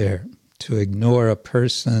not there. To ignore a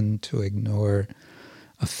person, to ignore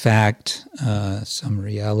a fact, some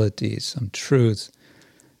reality, some truth.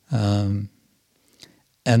 And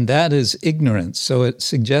that is ignorance. So it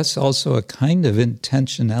suggests also a kind of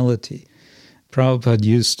intentionality. Prabhupada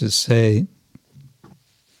used to say,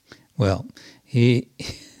 well,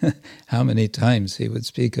 how many times he would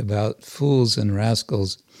speak about fools and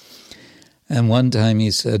rascals. And one time he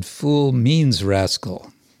said, fool means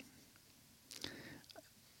rascal.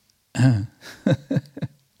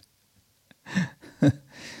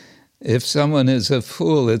 If someone is a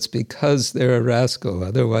fool, it's because they're a rascal.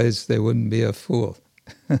 Otherwise, they wouldn't be a fool.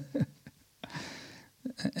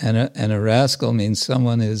 And a rascal means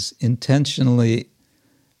someone is intentionally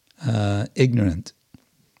ignorant.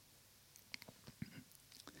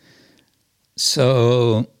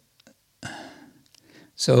 So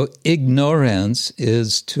ignorance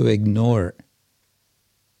is to ignore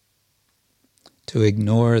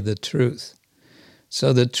the truth.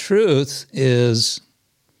 So the truth is,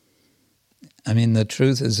 the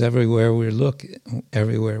truth is everywhere we look.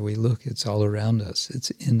 Everywhere we look, it's all around us.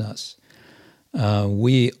 It's in us.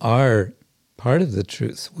 We are part of the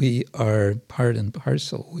truth. We are part and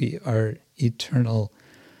parcel. We are eternal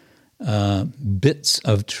bits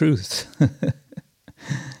of truth,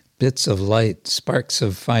 bits of light, sparks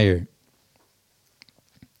of fire.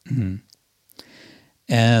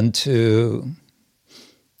 And to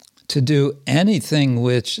do anything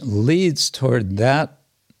which leads toward that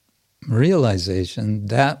realization,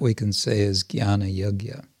 that we can say is jnana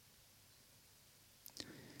yajna.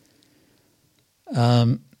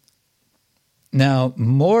 Now,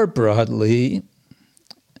 more broadly,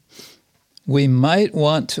 we might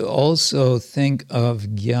want to also think of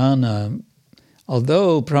jnana,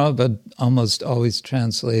 although Prabhupada almost always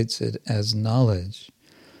translates it as knowledge.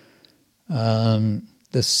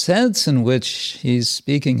 The sense in which he's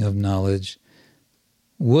speaking of knowledge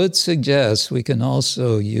would suggest we can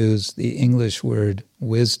also use the English word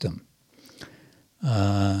wisdom,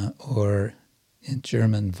 or in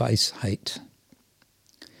German, Weisheit.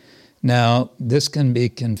 Now, this can be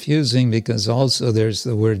confusing because also there's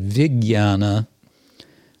the word vijnana,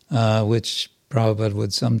 which Prabhupada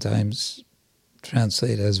would sometimes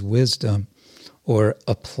translate as wisdom or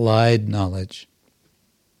applied knowledge.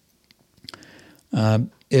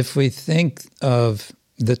 If we think of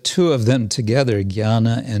the two of them together,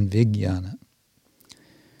 jnana and vijnana,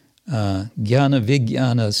 jnana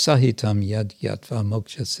vijnana sahitam yad yatva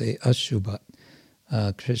mokshase ashubhat.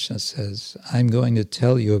 Krishna says, I'm going to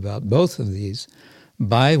tell you about both of these,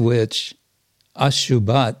 by which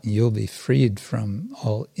ashubhat, you'll be freed from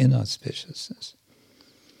all inauspiciousness.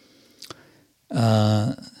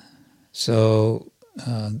 So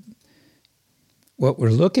what we're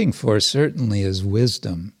looking for certainly is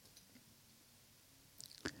wisdom.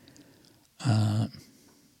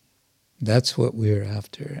 That's what we're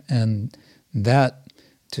after. And that,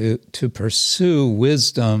 to pursue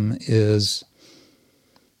wisdom is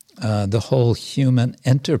the whole human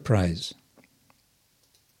enterprise.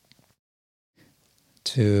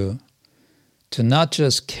 To not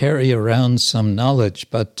just carry around some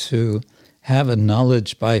knowledge, but to have a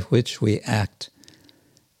knowledge by which we act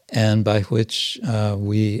and by which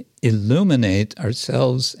we illuminate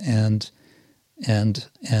ourselves and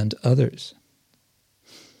others.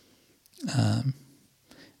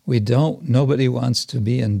 Nobody wants to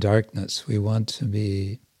be in darkness. We want to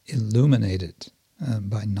be illuminated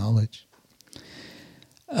by knowledge.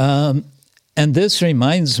 And this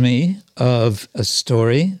reminds me of a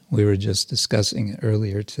story we were just discussing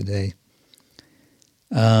earlier today,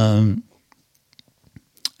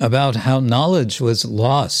 about how knowledge was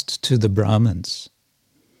lost to the Brahmins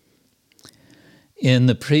in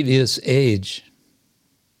the previous age.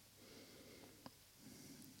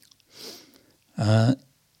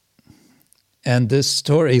 And this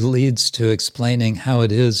story leads to explaining how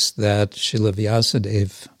it is that Srila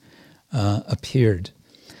Vyasadeva appeared.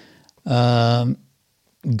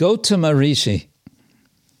 Gautama Rishi,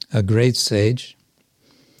 a great sage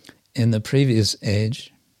in the previous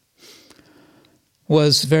age,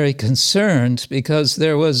 was very concerned because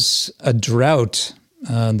there was a drought.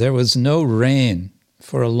 There was no rain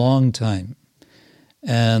for a long time,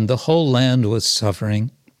 and the whole land was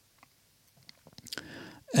suffering.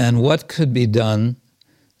 And what could be done?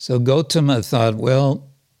 So Gautama thought, well,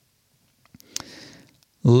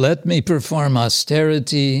 let me perform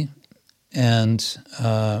austerity and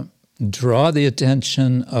draw the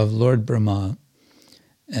attention of Lord Brahma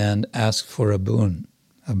and ask for a boon,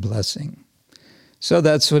 a blessing. So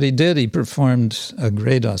that's what he did. He performed a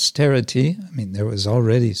great austerity. I mean, there was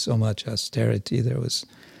already so much austerity. There was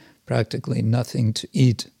practically nothing to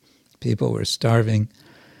eat. People were starving.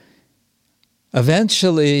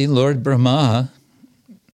 Eventually, Lord Brahma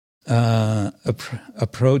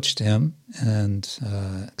approached him and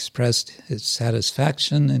expressed his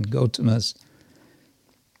satisfaction in Gautama's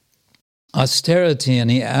austerity, and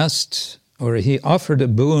he offered a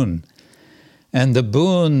boon. And the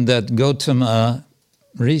boon that Gautama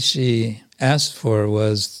Rishi asked for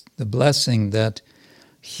was the blessing that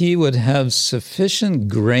he would have sufficient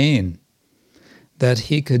grain that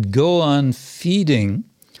he could go on feeding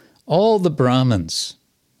all the Brahmins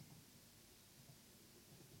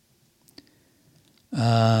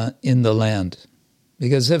in the land.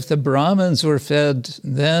 Because if the Brahmins were fed,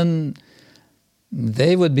 then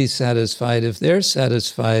they would be satisfied. If they're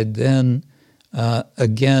satisfied, then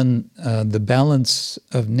again, the balance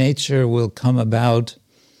of nature will come about,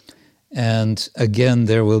 and again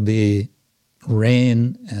there will be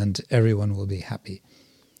rain and everyone will be happy.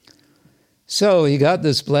 So he got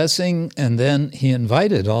this blessing, and then he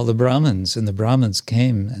invited all the Brahmins, and the Brahmins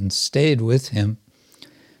came and stayed with him.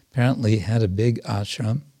 Apparently he had a big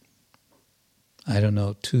ashram. I don't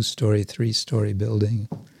know, 2-story, 3-story building,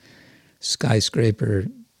 skyscraper,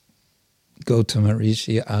 Gautama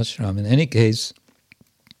Rishi ashram. In any case,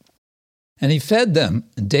 and he fed them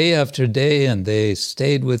day after day, and they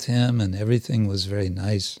stayed with him, and everything was very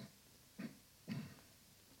nice.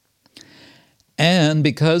 And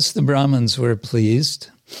because the Brahmins were pleased,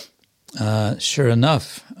 sure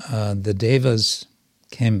enough, the Devas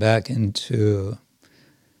came back into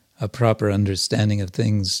a proper understanding of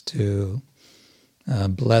things to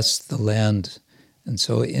bless the land And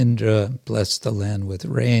so Indra blessed the land with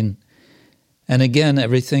rain. And again,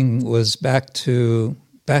 everything was back to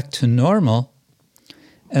normal.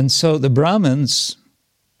 And so the Brahmins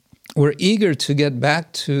were eager to get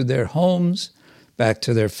back to their homes, back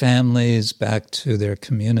to their families, back to their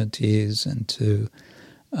communities, and to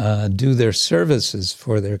do their services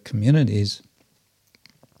for their communities.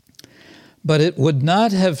 But it would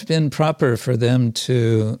not have been proper for them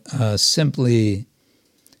to simply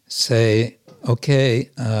say, okay,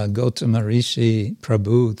 Gautama Rishi,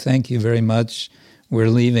 Prabhu, thank you very much, we're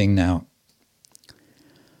leaving now.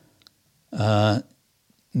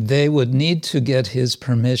 They would need to get his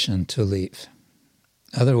permission to leave.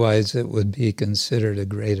 Otherwise, it would be considered a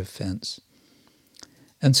great offense.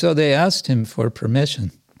 And so they asked him for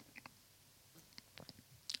permission.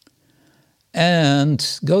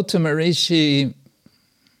 And Gautama Rishi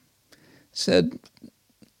said,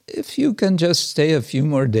 if you can just stay a few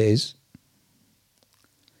more days,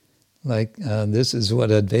 like this is what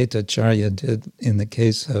Advaita Acharya did in the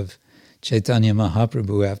case of Chaitanya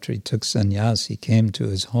Mahaprabhu. After he took sannyas, he came to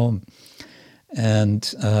his home, and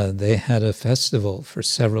they had a festival for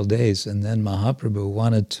several days, and then Mahaprabhu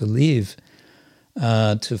wanted to leave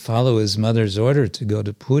to follow his mother's order to go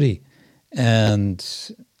to Puri. And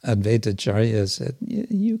Advaita Acharya said,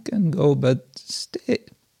 you can go, but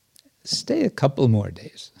stay a couple more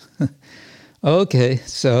days. Okay,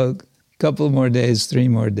 so a couple more days, 3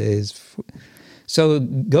 more days. So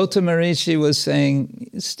Gautama Rishi was saying,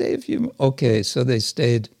 stay a few, okay, so they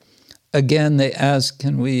stayed. Again, they asked,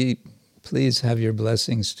 can we please have your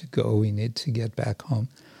blessings to go? We need to get back home.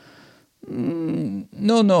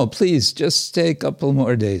 No, please, just stay a couple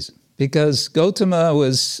more days. Because Gautama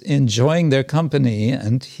was enjoying their company,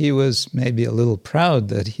 and he was maybe a little proud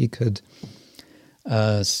that he could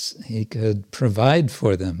provide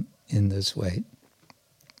for them in this way.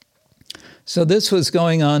 So this was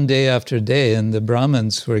going on day after day, and the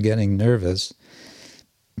Brahmins were getting nervous.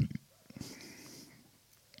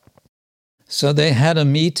 So they had a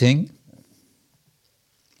meeting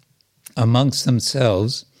amongst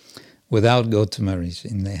themselves without Gautama Rishi.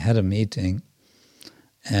 And they had a meeting,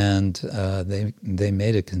 and they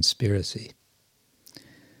made a conspiracy.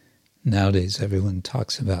 Nowadays, everyone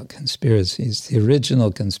talks about conspiracies. The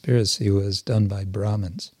original conspiracy was done by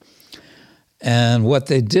Brahmins. And what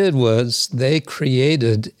they did was they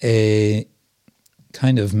created a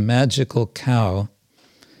kind of magical cow,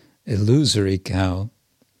 illusory cow,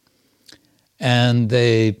 and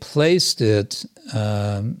they placed it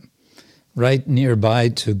right nearby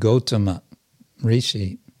to Gautama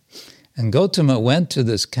Rishi. And Gautama went to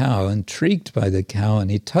this cow, intrigued by the cow,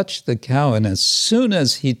 and he touched the cow, and as soon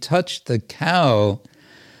as he touched the cow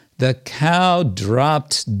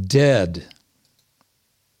dropped dead.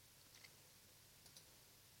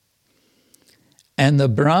 And the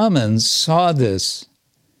Brahmins saw this,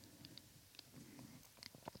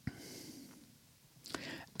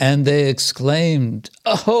 and they exclaimed,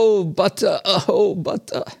 "Aho, Bhatta, aho,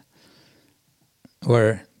 Bhatta."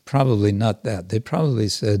 Or probably not that. They probably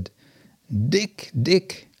said, "Dick,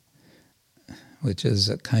 Dick," which is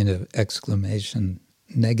a kind of exclamation,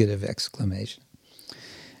 negative exclamation.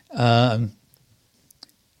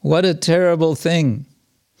 What a terrible thing.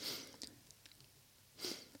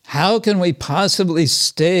 How can we possibly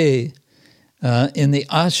stay in the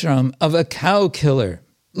ashram of a cow killer?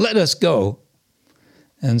 Let us go.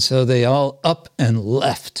 And so they all up and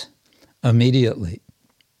left immediately,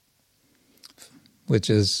 which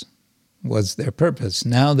was their purpose.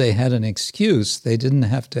 Now they had an excuse. They didn't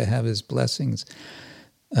have to have his blessings.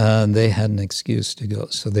 They had an excuse to go,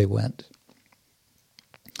 so they went.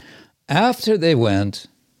 After they went,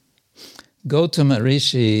 Gautama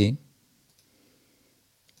Rishi,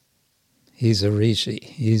 he's a rishi.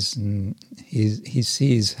 He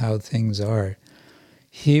sees how things are.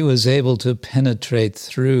 He was able to penetrate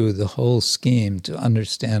through the whole scheme to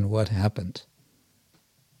understand what happened.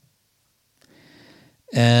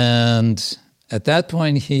 And at that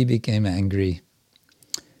point, he became angry.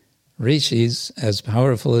 Rishis, as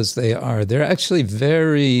powerful as they are, they're actually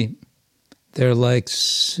they're like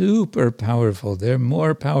super powerful. They're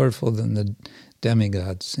more powerful than the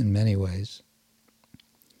demigods in many ways.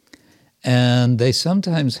 And they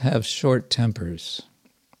sometimes have short tempers.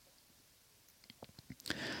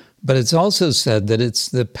 But it's also said that it's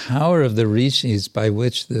the power of the rishis by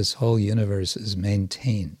which this whole universe is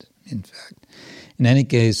maintained, in fact. In any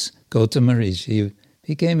case, Gautama Rishi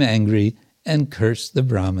became angry and cursed the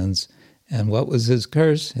Brahmins. And what was his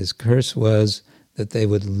curse? His curse was that they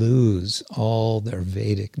would lose all their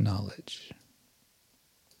Vedic knowledge.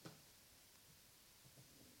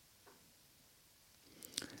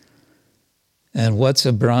 And what's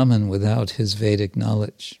a Brahmin without his Vedic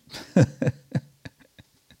knowledge?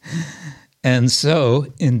 And so,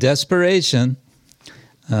 in desperation,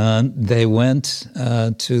 they went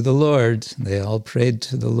to the Lord. They all prayed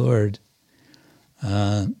to the Lord,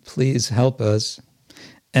 please help us.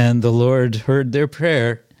 And the Lord heard their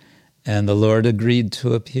prayer, and the Lord agreed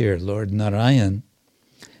to appear, Lord Narayan.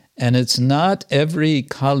 And it's not every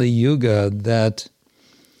Kali Yuga that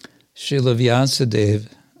Srila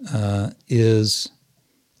Vyasadeva is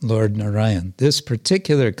Lord Narayan. This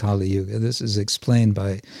particular Kali Yuga, this is explained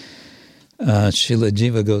by Srila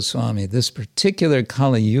Jiva Goswami, this particular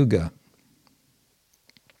Kali Yuga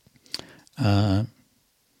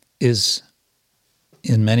is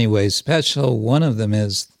in many ways special. One of them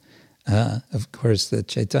is, of course, that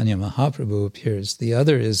Chaitanya Mahaprabhu appears. The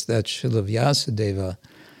other is that Srila Vyasadeva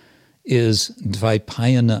is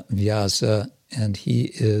Dvaipayana Vyasa, and he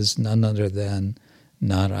is none other than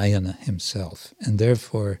Narayana himself. And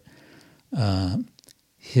therefore,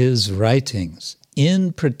 his writings,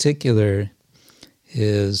 in particular,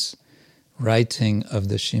 his writing of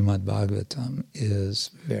the Srimad Bhagavatam, is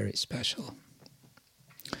very special.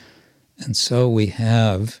 And so we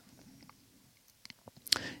have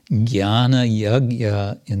Jnana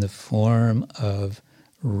Yajna in the form of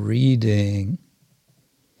reading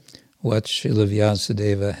what Srila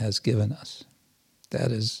Vyasadeva has given us.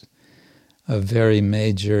 That is a very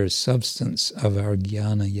major substance of our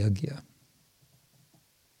Jnana Yajna.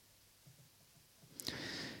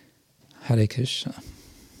 Hare Krishna.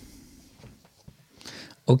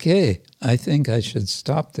 Okay, I think I should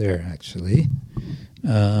stop there, actually.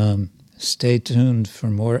 Stay tuned for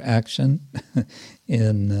more action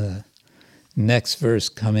in the next verse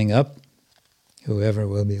coming up. Whoever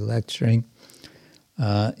will be lecturing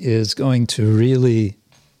is going to really,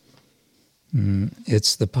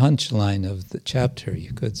 it's the punchline of the chapter,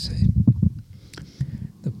 you could say.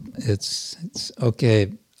 It's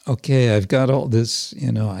okay, I've got all this,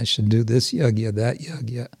 I should do this yagya, that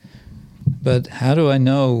yagya. But how do I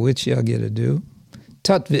know which yagya to do?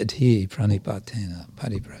 Tatvidhi pranipatena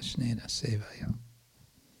pariprashnena sevaya.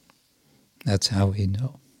 That's how we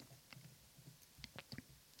know.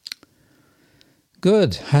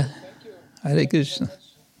 Good. Thank you. Hare Krishna. Thank you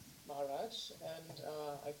very much, Maharaj. And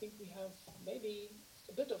I think we have maybe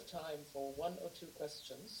a bit of time for one or two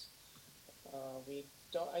questions.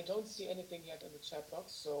 I don't see anything yet in the chat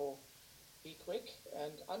box, so be quick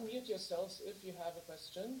and unmute yourselves if you have a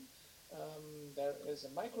question. There is a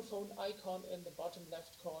microphone icon in the bottom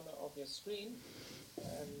left corner of your screen,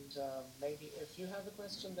 and maybe if you have a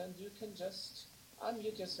question, then you can just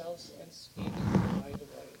unmute yourselves and speak right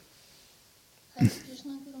away. Hare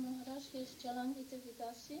Krishna, Guru Maharaj, here's Jalanjita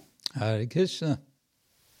Vidasi. Hare Krishna.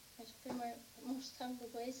 I pay my most humble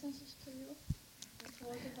obeisances to you and to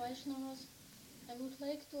all the Vaishnavas. I would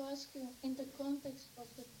like to ask you, in the context of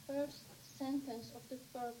the first sentence of the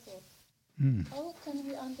purport, how can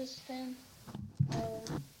we understand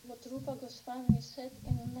what Rupa Goswami said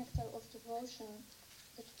in Nectar of Devotion,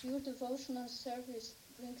 that pure devotional service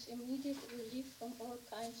brings immediate relief from all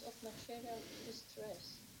kinds of material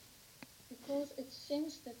distress? Because it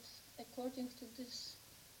seems that, according to this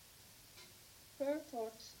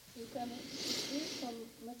purport, you can be free from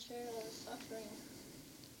material suffering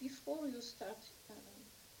before you start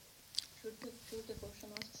pure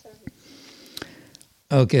devotional service.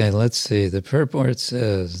 Okay, let's see. The purport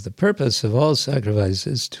says, the purpose of all sacrifice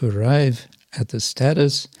is to arrive at the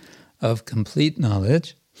status of complete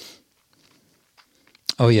knowledge.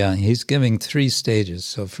 Oh yeah, he's giving 3 stages.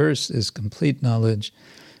 So first is complete knowledge,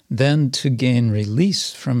 then to gain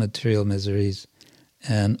release from material miseries,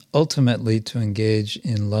 and ultimately to engage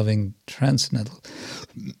in loving transcendental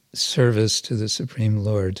service to the Supreme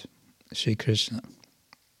Lord, Sri Krishna.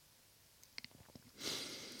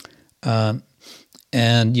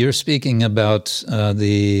 And you're speaking about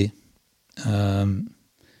the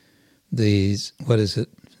what is it?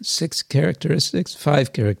 6 characteristics?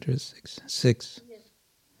 5 characteristics? 6. Yes.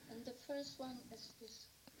 And the first one is this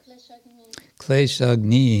Kleshagni.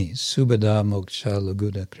 Kleshagni subhada moksha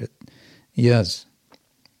laguda krit. Yes.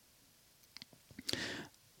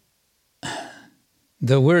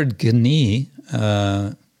 The word gni,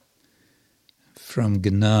 from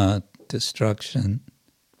gna, destruction,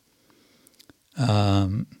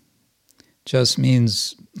 just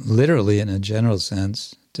means, literally in a general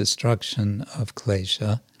sense, destruction of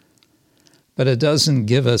klesha. But it doesn't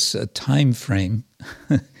give us a time frame.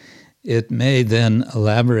 It may then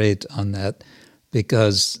elaborate on that,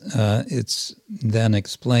 because it's then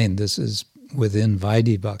explained. This is within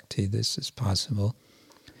Vaidhi Bhakti, this is possible.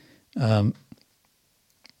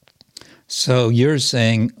 So you're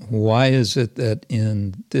saying, why is it that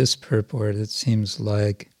in this purport it seems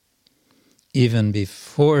like even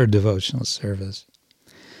before devotional service?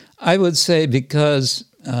 I would say because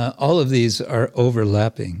all of these are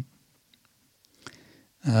overlapping.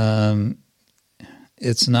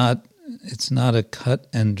 It's not a cut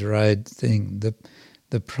and dried thing.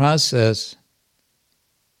 The process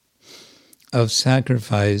of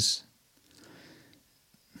sacrifice,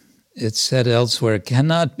 it's said elsewhere,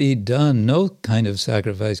 cannot be done. No kind of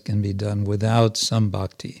sacrifice can be done without some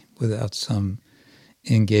bhakti, without some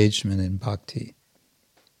engagement in bhakti.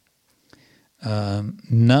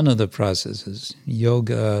 None of the processes,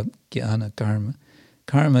 yoga, jnana,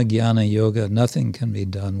 karma, jnana, yoga, nothing can be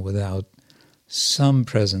done without some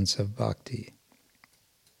presence of bhakti.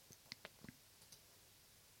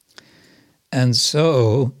 And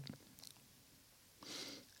so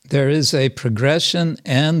there is a progression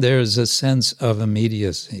and there's a sense of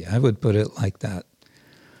immediacy. I would put it like that.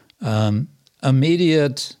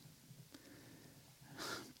 Immediate,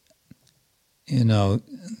 the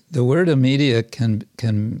word immediate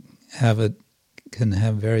can have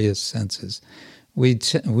various senses. We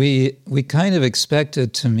kind of expect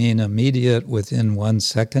it to mean immediate within 1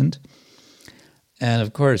 second. And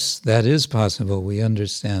of course, that is possible. We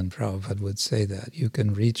understand, Prabhupada would say that. You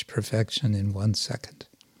can reach perfection in 1 second.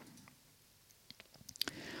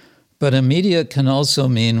 But immediate can also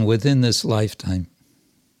mean within this lifetime.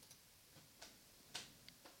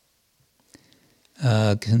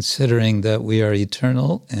 Considering that we are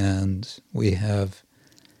eternal and we have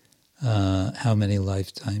how many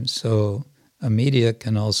lifetimes. So immediate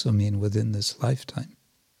can also mean within this lifetime.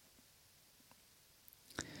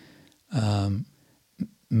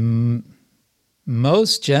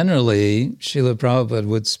 Most generally, Srila Prabhupada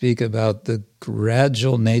would speak about the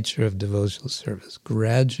gradual nature of devotional service.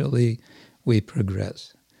 Gradually we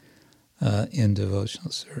progress in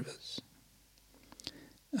devotional service.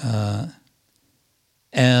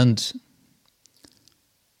 And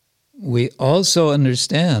we also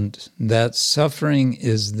understand that suffering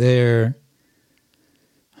is there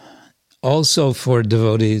also for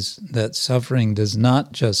devotees, that suffering does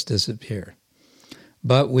not just disappear.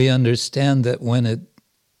 But we understand that when it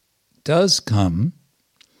does come,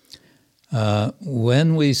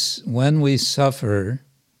 when we suffer,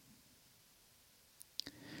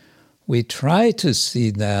 we try to see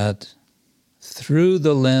that through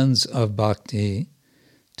the lens of bhakti,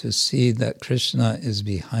 to see that Krishna is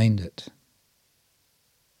behind it.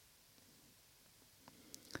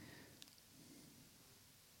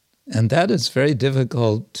 And that is very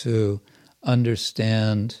difficult to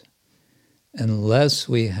understand unless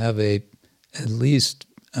we have at least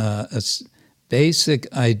a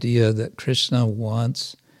basic idea that Krishna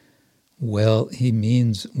wants well, he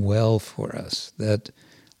means well for us. That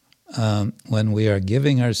when we are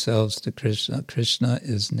giving ourselves to Krishna, Krishna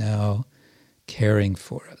is now caring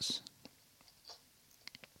for us.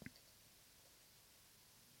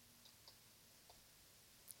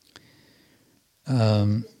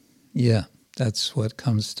 Yeah, that's what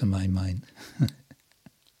comes to my mind.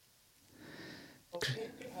 Okay,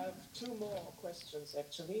 we have 2 more questions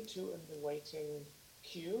actually, 2 in the waiting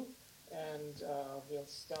queue. And we'll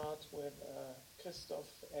start with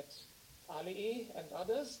Christoph at Alii and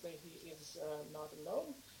others. He is not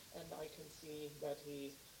alone, and I can see that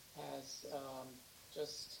he has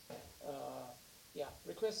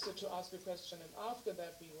requested to ask a question, and after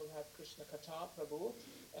that we will have Krishna Katha Prabhu.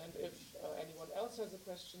 And if anyone else has a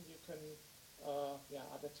question, you can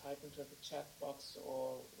either type into the chat box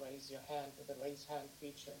or raise your hand with the raise hand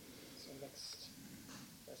feature. So next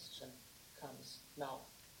question comes now.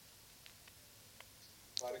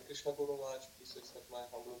 Hare Krishna Guru Maharaj, please accept my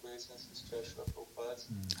humble obeisances to Srila Prabhupada.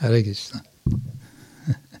 Hare Krishna.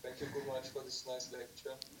 Thank you, Guru Maharaj, for this nice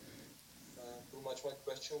lecture. Guru Maharaj, my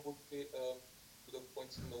question would be to the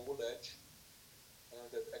point of knowledge,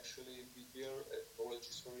 that actually we hear knowledge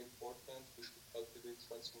is very important, we should cultivate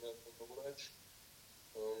transcendental knowledge,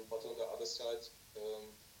 but on the other side,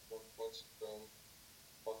 one point,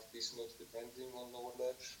 bhakti is not depending on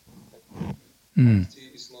knowledge. Bhakti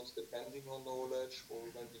is not depending on knowledge, or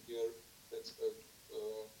when we hear that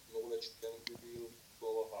knowledge can reveal to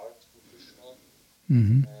our heart to Krishna.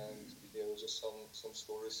 And we hear also some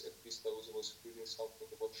stories. At least I was reading something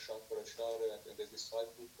about Shankaracharya and a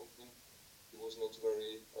disciple from him. He was not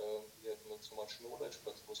he had not so much knowledge,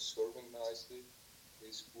 but he was serving nicely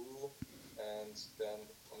his guru. And then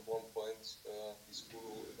on one point, his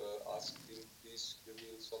guru asked him, please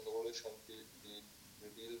reveal some knowledge, and he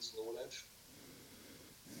revealed knowledge.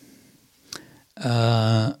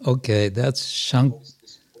 Okay, that's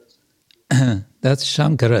That's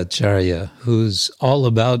Shankaracharya, who's all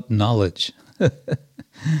about knowledge.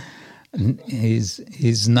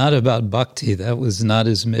 He's not about bhakti. That was not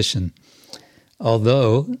his mission.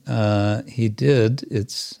 Although he did,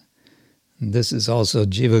 this is also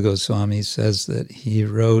Jiva Goswami says that he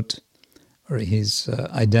wrote, or he's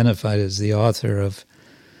identified as the author of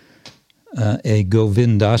a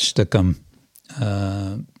Govindashtakam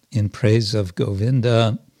in praise of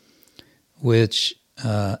Govinda, which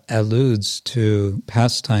alludes to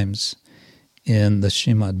pastimes in the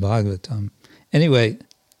Srimad Bhagavatam. Anyway,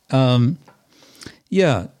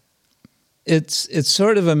 it's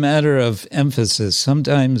sort of a matter of emphasis.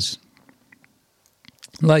 Sometimes,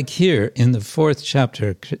 like here in the fourth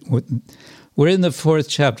chapter, we're in the fourth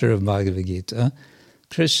chapter of Bhagavad Gita.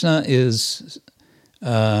 Krishna is,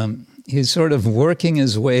 he's sort of working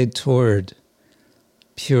his way toward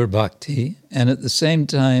pure bhakti, and at the same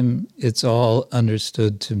time, it's all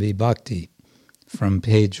understood to be bhakti from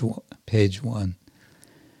page 1.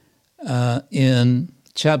 In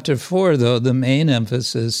chapter 4, though, the main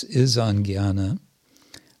emphasis is on jnana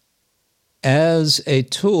as a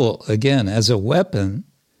tool, again, as a weapon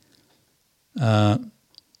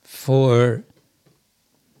for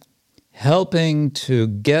helping to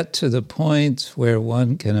get to the point where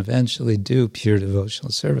one can eventually do pure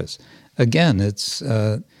devotional service. Again, it's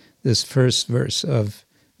this first verse of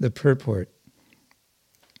the purport.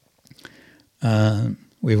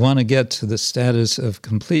 We want to get to the status of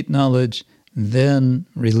complete knowledge, then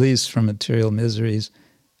release from material miseries,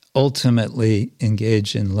 ultimately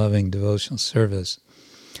engage in loving devotional service.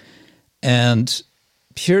 And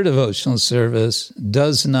pure devotional service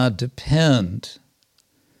does not depend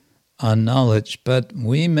on knowledge, but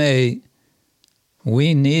we need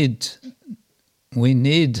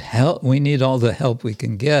help. We need all the help we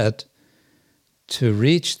can get to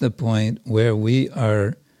reach the point where we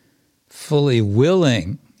are fully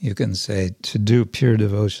willing, you can say, to do pure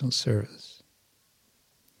devotional service.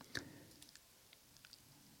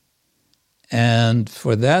 And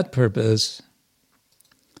for that purpose,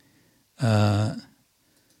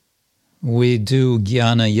 we do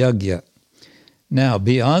jnana yagya. Now,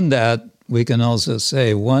 beyond that, we can also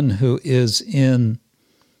say one who is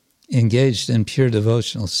engaged in pure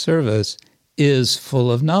devotional service is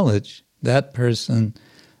full of knowledge. That person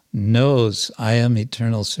knows, I am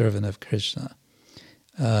eternal servant of Krishna.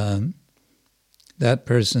 That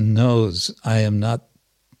person knows, I am not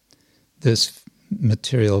this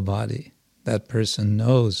material body. That person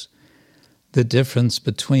knows the difference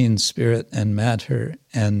between spirit and matter,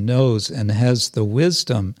 and knows and has the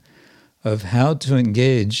wisdom of how to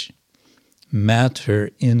engage matter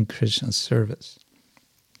in Krishna's service.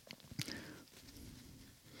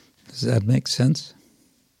 Does that make sense?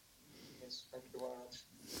 Yes, thank you very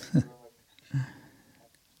much.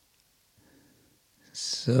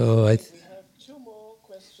 So We have two more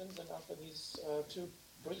questions, and after these two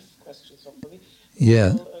brief questions, hopefully,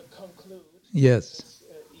 Yeah. we'll conclude Yes. this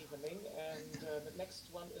evening. And the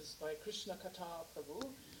next one is by Krishna Kata Prabhu.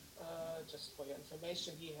 Just for your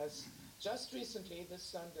information, he has just recently, this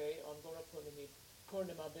Sunday on Gora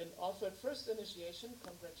Purnima, been offered first initiation.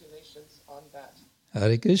 Congratulations on that.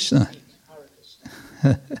 Hare Krishna. Hare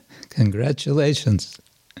Krishna. Congratulations.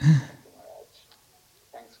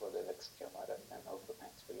 Thanks for the lecture, Maharaj, and also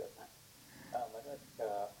thanks for your time. Maharaj,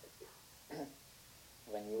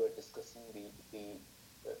 when you were discussing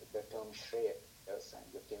the term Shreyas, and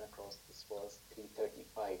you came across this verse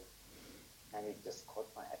 335, and it just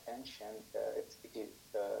caught my attention.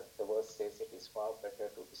 The verse says it is far better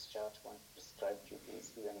to discharge one's prescribed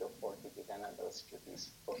duties even though forfeiting another's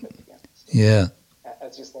duties perfectly. Yeah.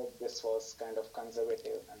 As you said, this was kind of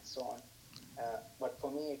conservative and so on. But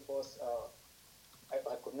for me, it was,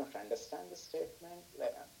 I could not understand the statement,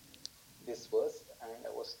 this verse, and I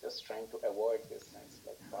was just trying to avoid this since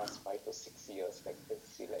past 5 to 6 years,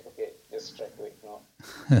 okay, just try to ignore.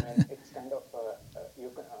 And it's kind of,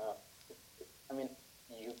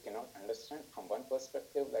 you cannot understand from one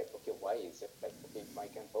perspective, okay, why is it? Okay, if I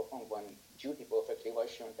can perform one duty perfectly, why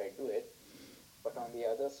shouldn't I do it? But on the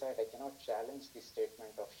other side, I cannot challenge the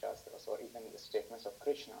statement of Shastras or even the statements of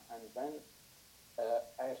Krishna. And when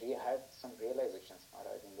I had some realizations,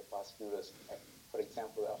 Maharaj, in the past few years, for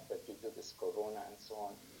example, due to this corona and so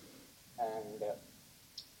on, and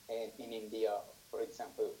in India, for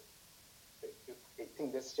example, I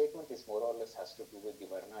think this statement is more or less has to do with the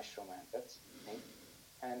Varnashrama and that thing.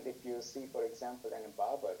 And if you see, for example, in a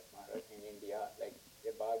barber, Maharaj, in India,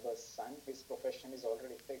 a barber's son, his profession is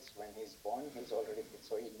already fixed. When he's born, he's already fixed,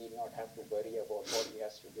 so he need not have to worry about what he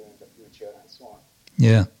has to do in the future and so on.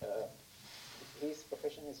 Yeah. His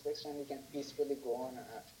profession is fixed and he can peacefully go on,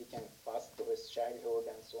 he can pass through his childhood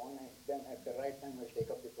and so on, and then at the right time he'll take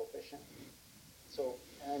up the profession. So,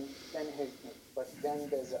 and then but then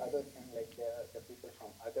there's the other thing, like the people from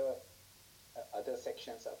other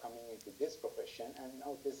sections are coming into this profession, and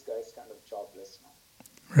now this guy is kind of jobless now.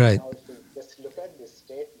 Right. Now, if we just look at this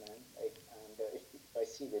statement, like, and if I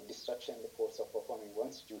see the destruction in the course of performing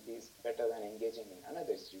one's duty is better than engaging in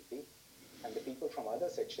another's duty, and the people from other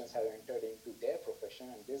sections have entered into their profession,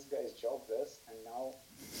 and this guy is jobless, and now,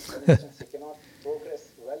 for instance, he cannot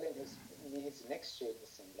progress well in his next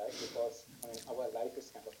stages in life, because our life is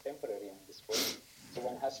kind of temporary on this world. So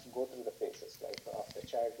one has to go through the phases, like after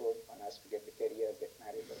childhood, one has to get the career, get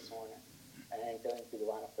married, and so on, and enter into the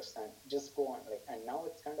vanaprastha, just go on, like, and now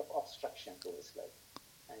it's kind of obstruction to his life.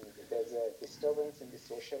 And there's a disturbance in the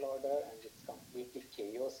social order, and it's completely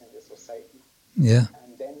chaos in the society. Yeah.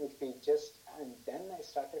 And then then I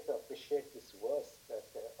started to appreciate this verse that,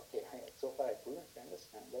 so far I couldn't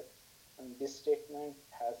understand that. And this statement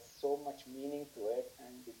has so much meaning to it,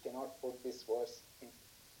 and we cannot put this verse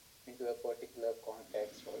into a particular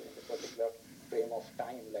context or in a particular frame of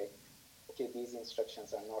time, like, okay, these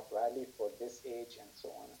instructions are not valid for this age, and so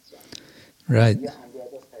on and so on. Right. Yeah, on the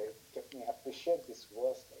other side, it kept me appreciate this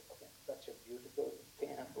verse, like, okay, such a beautiful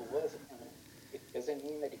thing, and the verse, it doesn't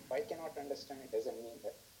mean that if I cannot understand, it doesn't mean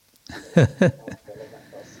that it's not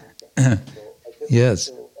relevant or something. So I just Yes.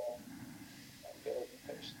 want to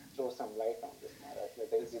throw some light on this matter,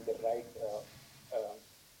 whether is it the right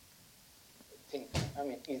thing,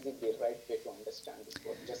 is it the right way to understand this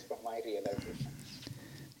word, just from my realization?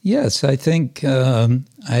 Yes, I think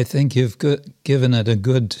you've given it a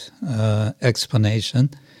good explanation.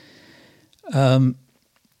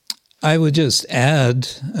 I would just add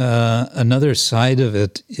another side of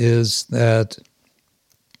it is that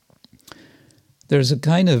there's a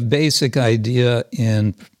kind of basic idea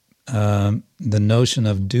in the notion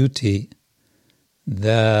of duty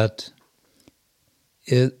that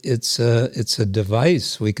it's a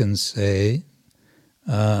device, we can say,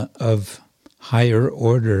 of higher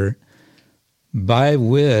order by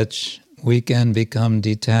which we can become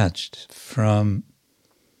detached from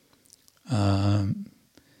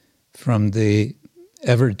the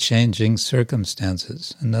ever-changing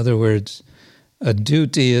circumstances. In other words, a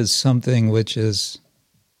duty is something which is,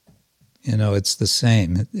 it's the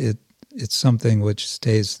same. It's something which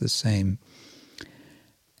stays the same.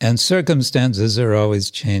 And circumstances are always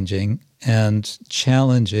changing and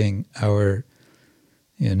challenging our,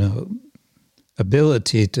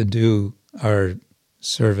 ability to do our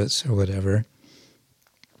service or whatever.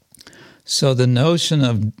 So the notion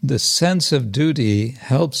of the sense of duty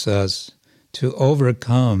helps us to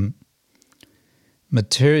overcome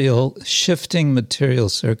shifting material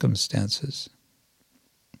circumstances,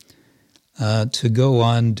 to go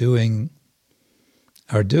on doing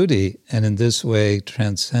our duty, and in this way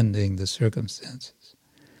transcending the circumstances.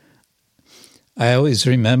 I always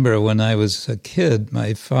remember when I was a kid,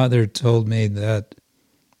 my father told me that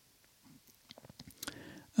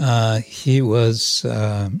he was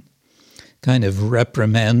kind of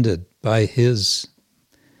reprimanded by his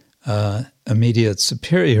immediate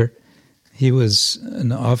superior. He was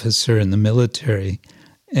an officer in the military,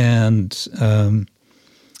 and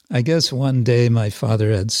I guess one day my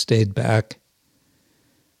father had stayed back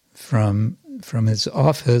from his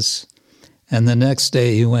office, and the next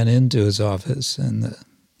day he went into his office, and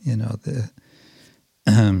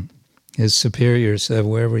his superior said,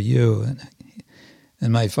 "Where were you?"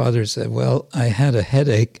 And my father said, "Well, I had a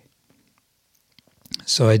headache,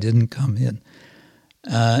 so I didn't come in."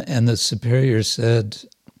 And the superior said,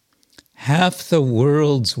 "Half the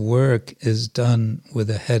world's work is done with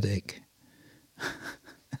a headache."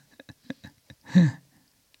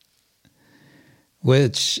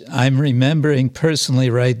 Which I'm remembering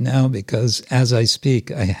personally right now, because as I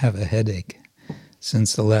speak, I have a headache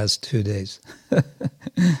since the last 2 days.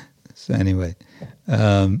 So anyway,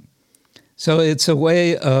 so it's a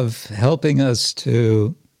way of helping us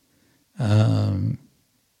to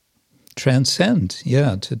transcend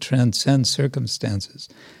circumstances.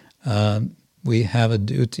 We have a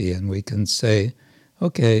duty, and we can say,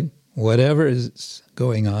 okay, whatever is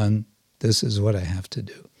going on, this is what I have to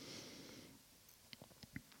do.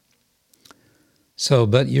 So,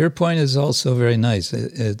 but your point is also very nice.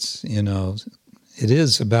 It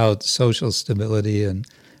is about social stability and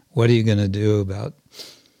what are you going to do about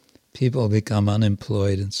people become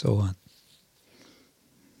unemployed and so on.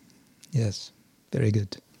 Yes, very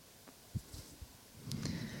good.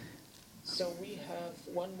 So we have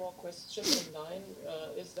one more question in line.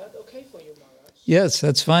 Is that okay for you, Maharaj? Yes,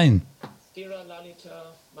 that's fine. Dira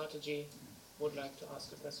Lalita Mataji would like to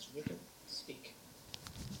ask a question, you can speak.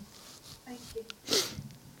 Thank you.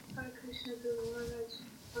 Hare Krishna Guru Maharaj.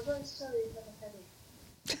 I'm very sorry if I have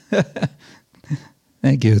a headache.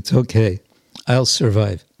 Thank you. It's okay. I'll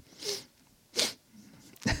survive.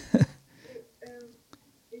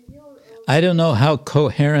 In your, I don't know how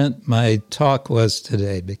coherent my talk was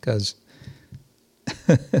today because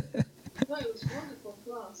no, it was a wonderful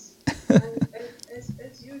class. And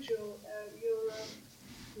as usual, your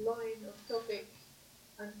line of topic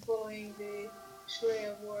and following the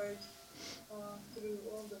Shreya word through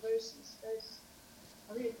all the verses.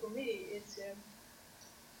 I mean, for me, it's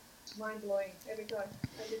mind-blowing every time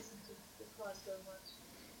I listen to the class so much.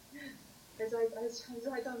 As I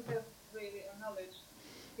don't have really a knowledge,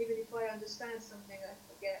 even if I understand something, I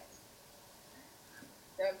forget.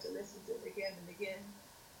 I have to listen to it again and again.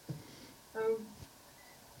 I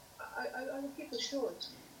will keep it short.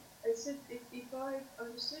 I said, if I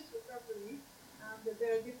understood you properly, that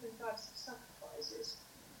there are different types of sacrifices.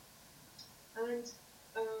 And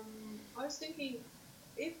I was thinking,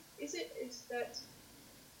 is that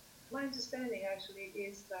my understanding actually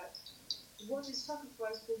is that what is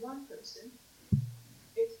sacrificed for one person,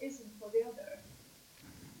 it isn't for the other.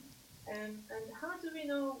 And how do we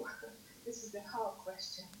know? This is the how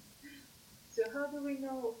question. So how do we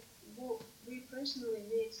know what we personally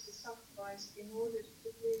need to sacrifice in order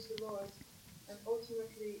to please the Lord and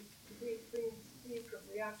ultimately to be free from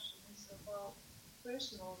the actions of our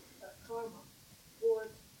personal karma? Or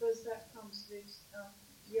does that come with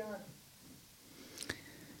jnana?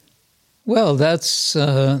 well, that's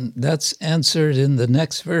answered in the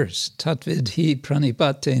next verse. Tatvidhi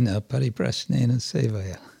pranipatena pariprasnena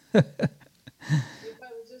sevaya. If I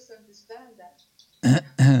would just understand that.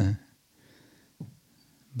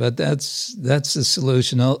 But that's the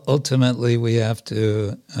solution. Ultimately, we have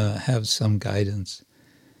to have some guidance,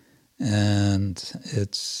 and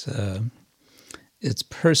it's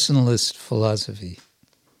personalist philosophy.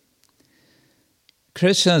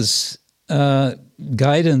 Krishna's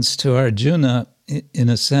guidance to Arjuna, in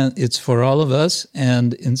a sense, it's for all of us,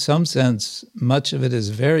 and in some sense, much of it is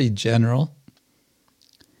very general.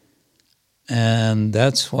 And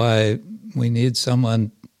that's why we need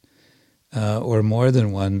someone, or more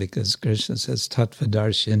than one, because Krishna says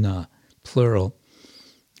tattvadarshina, plural.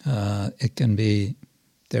 There can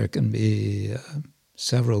be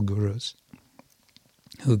several gurus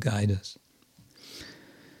who guide us.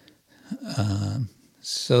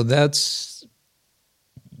 So that's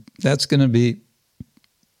going to be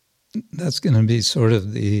sort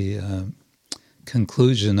of the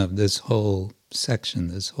conclusion of this whole section,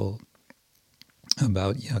 this whole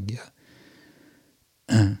about yagya.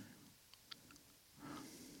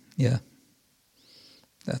 Yeah,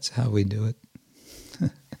 that's how we do it.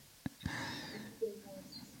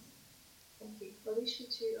 Thank you. I wish you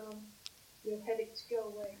to your headache to go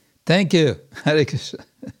away. Thank you. Hare Krishna.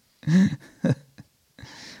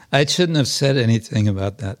 I shouldn't have said anything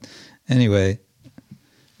about that. Anyway,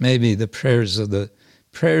 maybe the prayers and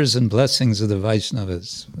blessings of the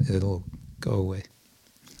Vaishnavas, it'll go away.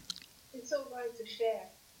 It's all right to share.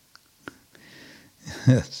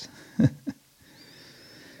 Yes.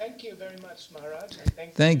 Thank you very much, Maharaj,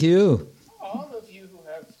 and Thank you. all of you who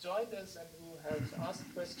have joined us and who have asked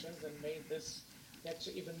questions and made this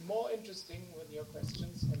lecture even more interesting with your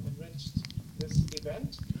questions and enriched this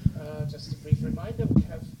event. Just a brief reminder, we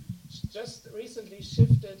have just recently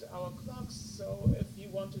shifted our clocks, so if you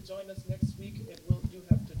want to join us next week, you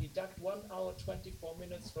have to deduct 1 hour 24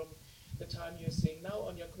 minutes from the time you're seeing now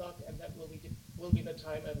on your clock, and that will be the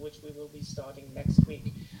time at which we will be starting next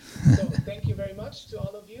week. So thank you very much to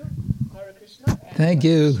all of you. Hare Krishna. And Thank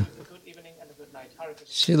you. A good evening and a good night. Hare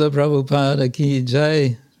Krishna. Srila Prabhupada ki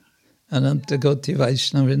jai. Ananta Koti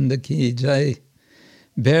Vaishnavrinda ki jai.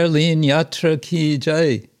 Berlin Yatra ki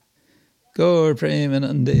jai. Gaur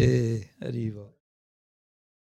Premanande Hariva.